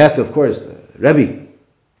 So they asked, of course, Rebbe,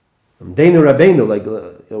 I'm Deinu Rabbeinu,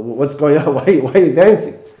 what's going on? Why are you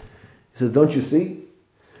dancing? He says, don't you see?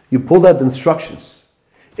 You pulled out the instructions.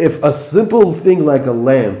 If a simple thing like a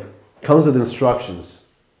lamp comes with instructions,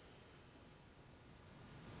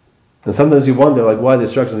 and sometimes you wonder, why the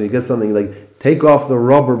instructions? And you get something like, take off the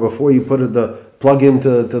rubber before you put the plug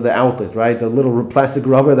into the outlet, right? The little plastic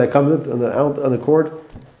rubber that comes on the cord.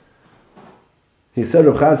 He said,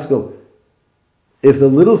 Rav Chatzkel, if the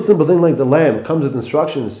little simple thing like the lamp comes with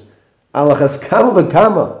instructions, alachas kama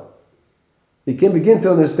v'kama, you can begin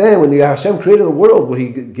to understand when the Hashem created the world, would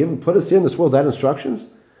He put us here in this world without instructions?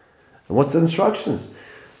 And what's the instructions?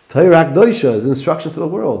 Torah K'dosha is instructions to the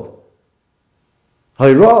world.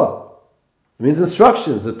 Hayra means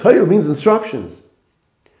instructions. The Torah means instructions.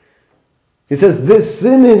 He says this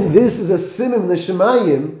is a siman in the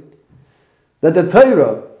Shemayim that the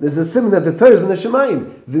Torah, there's a siman that the Torah is in the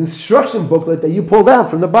Shemayim. The instruction booklet that you pulled out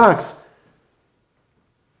from the box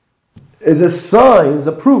is a sign, is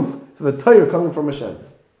a proof of the Torah coming from Hashem.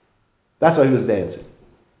 That's why he was dancing.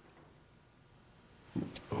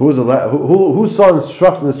 Who saw an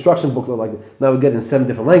instruction booklet like that? Now we get in 7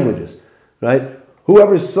 different languages, right?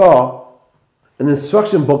 Whoever saw an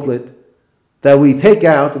instruction booklet that we take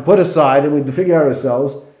out, we put aside, and we figure out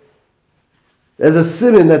ourselves, there's a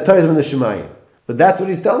siman that Torah is in the Shemayim. But that's what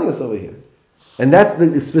he's telling us over here. And that's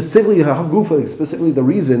specifically the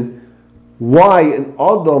reason why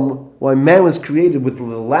why man was created with the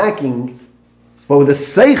lacking, but with a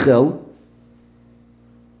seichel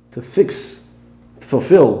to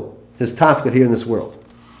fulfill his tafkid here in this world.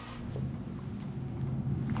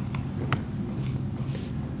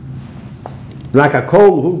 Like a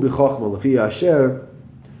kol hu b'chochma lefi asher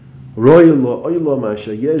roy lo olam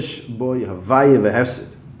asher yesh boy havaya v'hefsid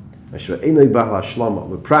asher einay b'al hashlama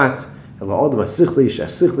v'prat ela adam hasichli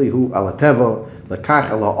shasichli hu ala teva lekach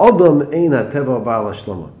ela adam ein hateva b'al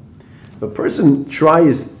hashlama. If a person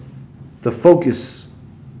tries to focus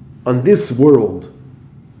on this world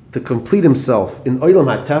to complete himself in olam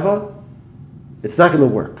hateva, it's not going to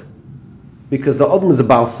work because the adam is a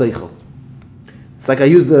bal seichel. It's like I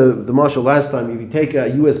used the mashal last time. If you take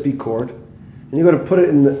a USB cord and you're going to put it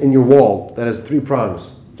in your wall that has 3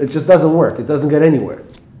 prongs, it just doesn't work. It doesn't get anywhere.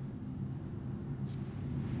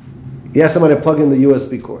 He asks somebody to plug in the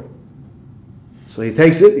USB cord. So he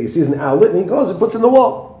takes it, he sees an outlet, and he goes and puts it in the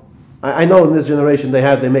wall. I know in this generation they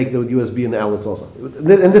make the USB in the outlets also.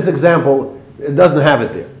 In this example, it doesn't have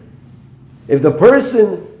it there. If the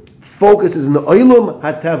person focuses in the Oilum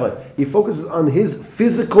HaTeva, he focuses on his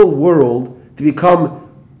physical world to become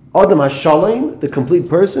Adam HaShalem, the complete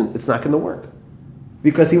person, it's not going to work.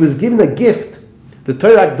 Because he was given a gift. The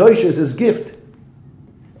Torah Kedoshah is his gift.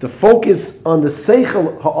 To focus on the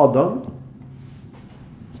Seichel HaAdam,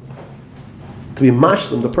 to be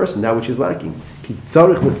mashlim the person, that which is lacking. Ki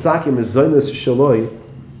tzarich l'sakim ezoynes shaloi,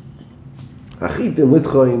 achitim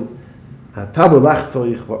litchoim, hatabu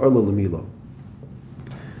lachtoich va'orlo l'milo.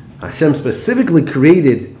 Hashem specifically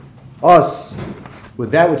created us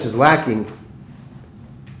with that which is lacking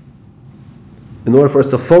in order for us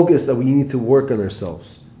to focus that we need to work on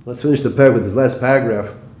ourselves. Let's finish the paragraph with this last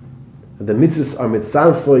paragraph. The mitzvahs are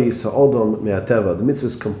mitzarfoi sa'odom me'ateva. The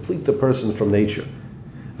mitzvahs complete the person from nature.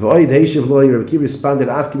 V'oid heishiv lo, Rabbi Kiva responded,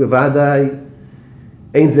 Afki b'vadai,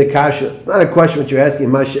 ein ze kasha. It's not a question what you're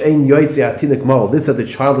asking, Mash ein yoytzi atinik mol. This that the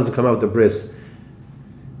child doesn't come out with the bris.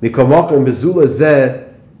 Nikomokim bezula zeh,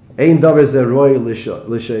 ein davar zeh roi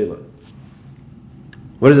l'sheila.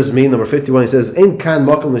 What does this mean? Number 51, he says, ein kan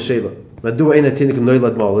mokim l'sheila. Madu ein atinik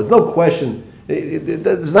noilad mol. There's no question.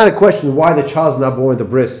 It's not a question why the child's not born with the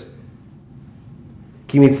bris.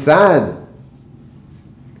 Ki mitzad,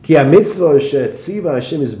 ki ha-mitzvah she'tziva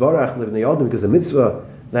Hashem yisbarach levnei Adam, because the mitzvah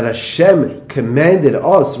that Hashem commanded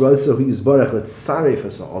us, so He yisbarach letzaref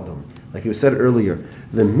es Adam, like you said earlier,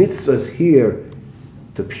 the mitzvah is here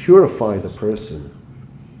to purify the person,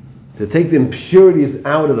 to take the impurities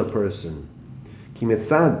out of the person. Ki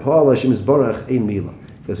mitzad Paul Hashem yisbarach ein mila,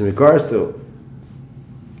 because in regards to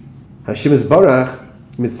Hashem yisbarach,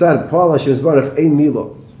 mitzad Paul Hashem yisbarach ein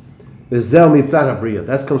mila.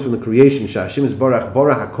 That comes from the creation. Hashem is barach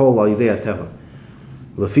hakol al yidei hateva.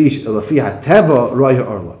 Lafi hateva raya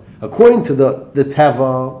arla. According to the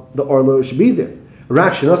teva, the arla should be there.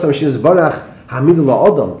 Hashem is barach hamidah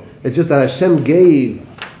la'adam. It's just that Hashem gave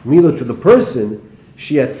milah to the person.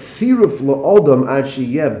 She had siruf la'adam ad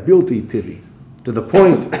sheyeh bilti tivi, to the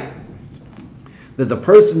point that the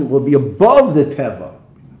person will be above the teva,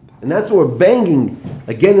 and that's what we're banging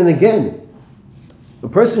again and again. The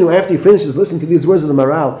person who, after he finishes listening to these words of the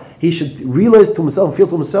Maral, he should realize to himself, feel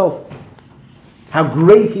to himself, how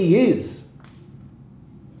great he is.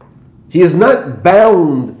 He is not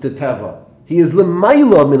bound to Teva. He is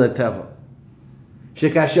l'mayla min ha-Teva.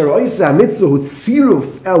 Shekasher oisa mitzvah hu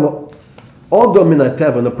tziruf el odom min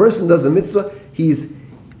ha-Teva. When the person does a mitzvah, he's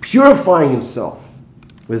purifying himself.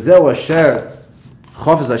 V'zeu asher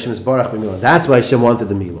chofez Hashem yisbarach b'milah. That's why Hashem wanted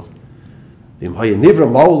the milah.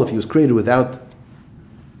 If he was created without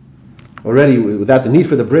the need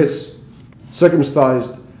for the bris,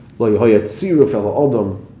 circumcised,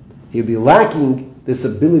 he'd be lacking this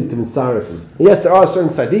ability to mitzaref him. Yes, there are certain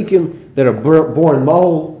tzaddikim that are born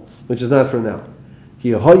mahol, which is not for now.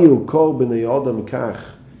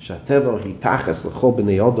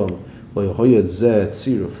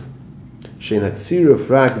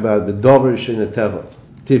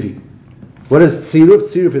 What is tziruf?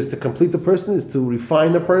 Tziruf is to complete the person, is to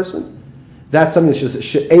refine the person. That's something that's just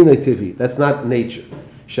she'enai tivi. That's not nature.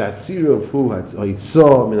 Shat tziruf hu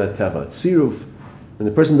ha'yitzah min ha'teva. Tziruf, when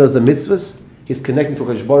the person does the mitzvahs, he's connecting to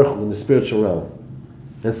HaKadosh Baruch Hu in the spiritual realm.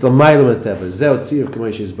 And it's the ma'ilum ha'teva. Zeh tziruf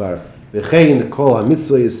k'may she'izbar. V'chein kol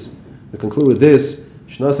ha'mitzvahs. We conclude with this.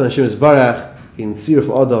 Sh'nasan Hashem yisbarach in tziruf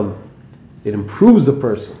adam. It improves the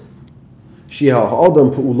person. It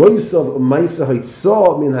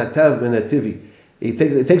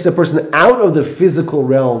takes a person out of the physical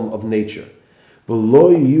realm of nature. That's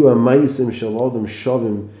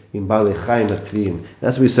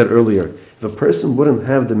what we said earlier. If a person wouldn't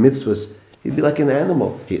have the mitzvahs, he'd be like an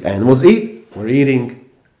animal. Animals eat, we're eating.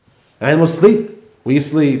 Animals sleep, we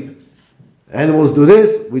sleep. Animals do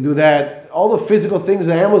this, we do that. All the physical things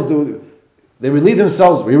that animals do, they relieve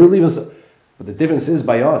themselves, we relieve ourselves. But the difference is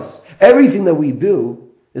by us. Everything that we do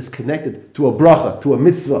is connected to a bracha, to a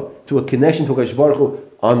mitzvah, to a connection to HaKadosh Baruch Hu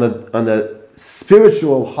on the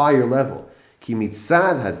spiritual higher level. Ki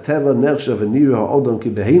mitzad ha-teva nechshav v'niru ha'odam ki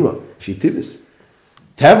behema shitivis.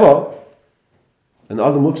 Teva, and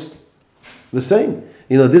Adam looks the same.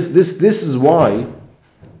 This is why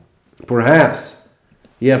perhaps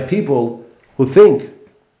you have people who think,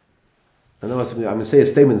 I know I'm going to say a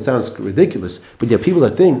statement that sounds ridiculous, but you have people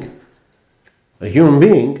that think a human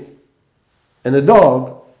being and a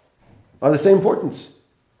dog are the same importance.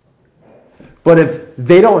 But if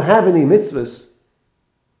they don't have any mitzvahs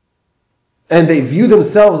and they view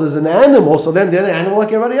themselves as an animal, so then they're an animal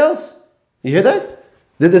like everybody else. You hear that?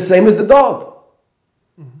 they're the same as the dog.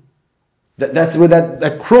 That's where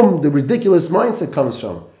that crumb, the ridiculous mindset comes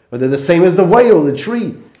from. Or they're the same as the whale, the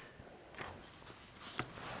tree.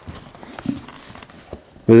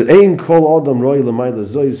 Now,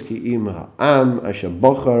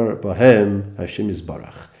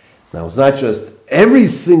 it's not just every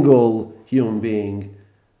single human being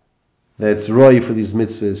that's roy for these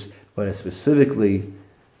mitzvahs, but it's specifically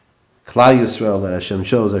Klal Yisrael that Hashem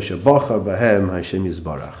shows Asher Bochar Bahem Hashem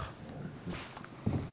Yisbarach.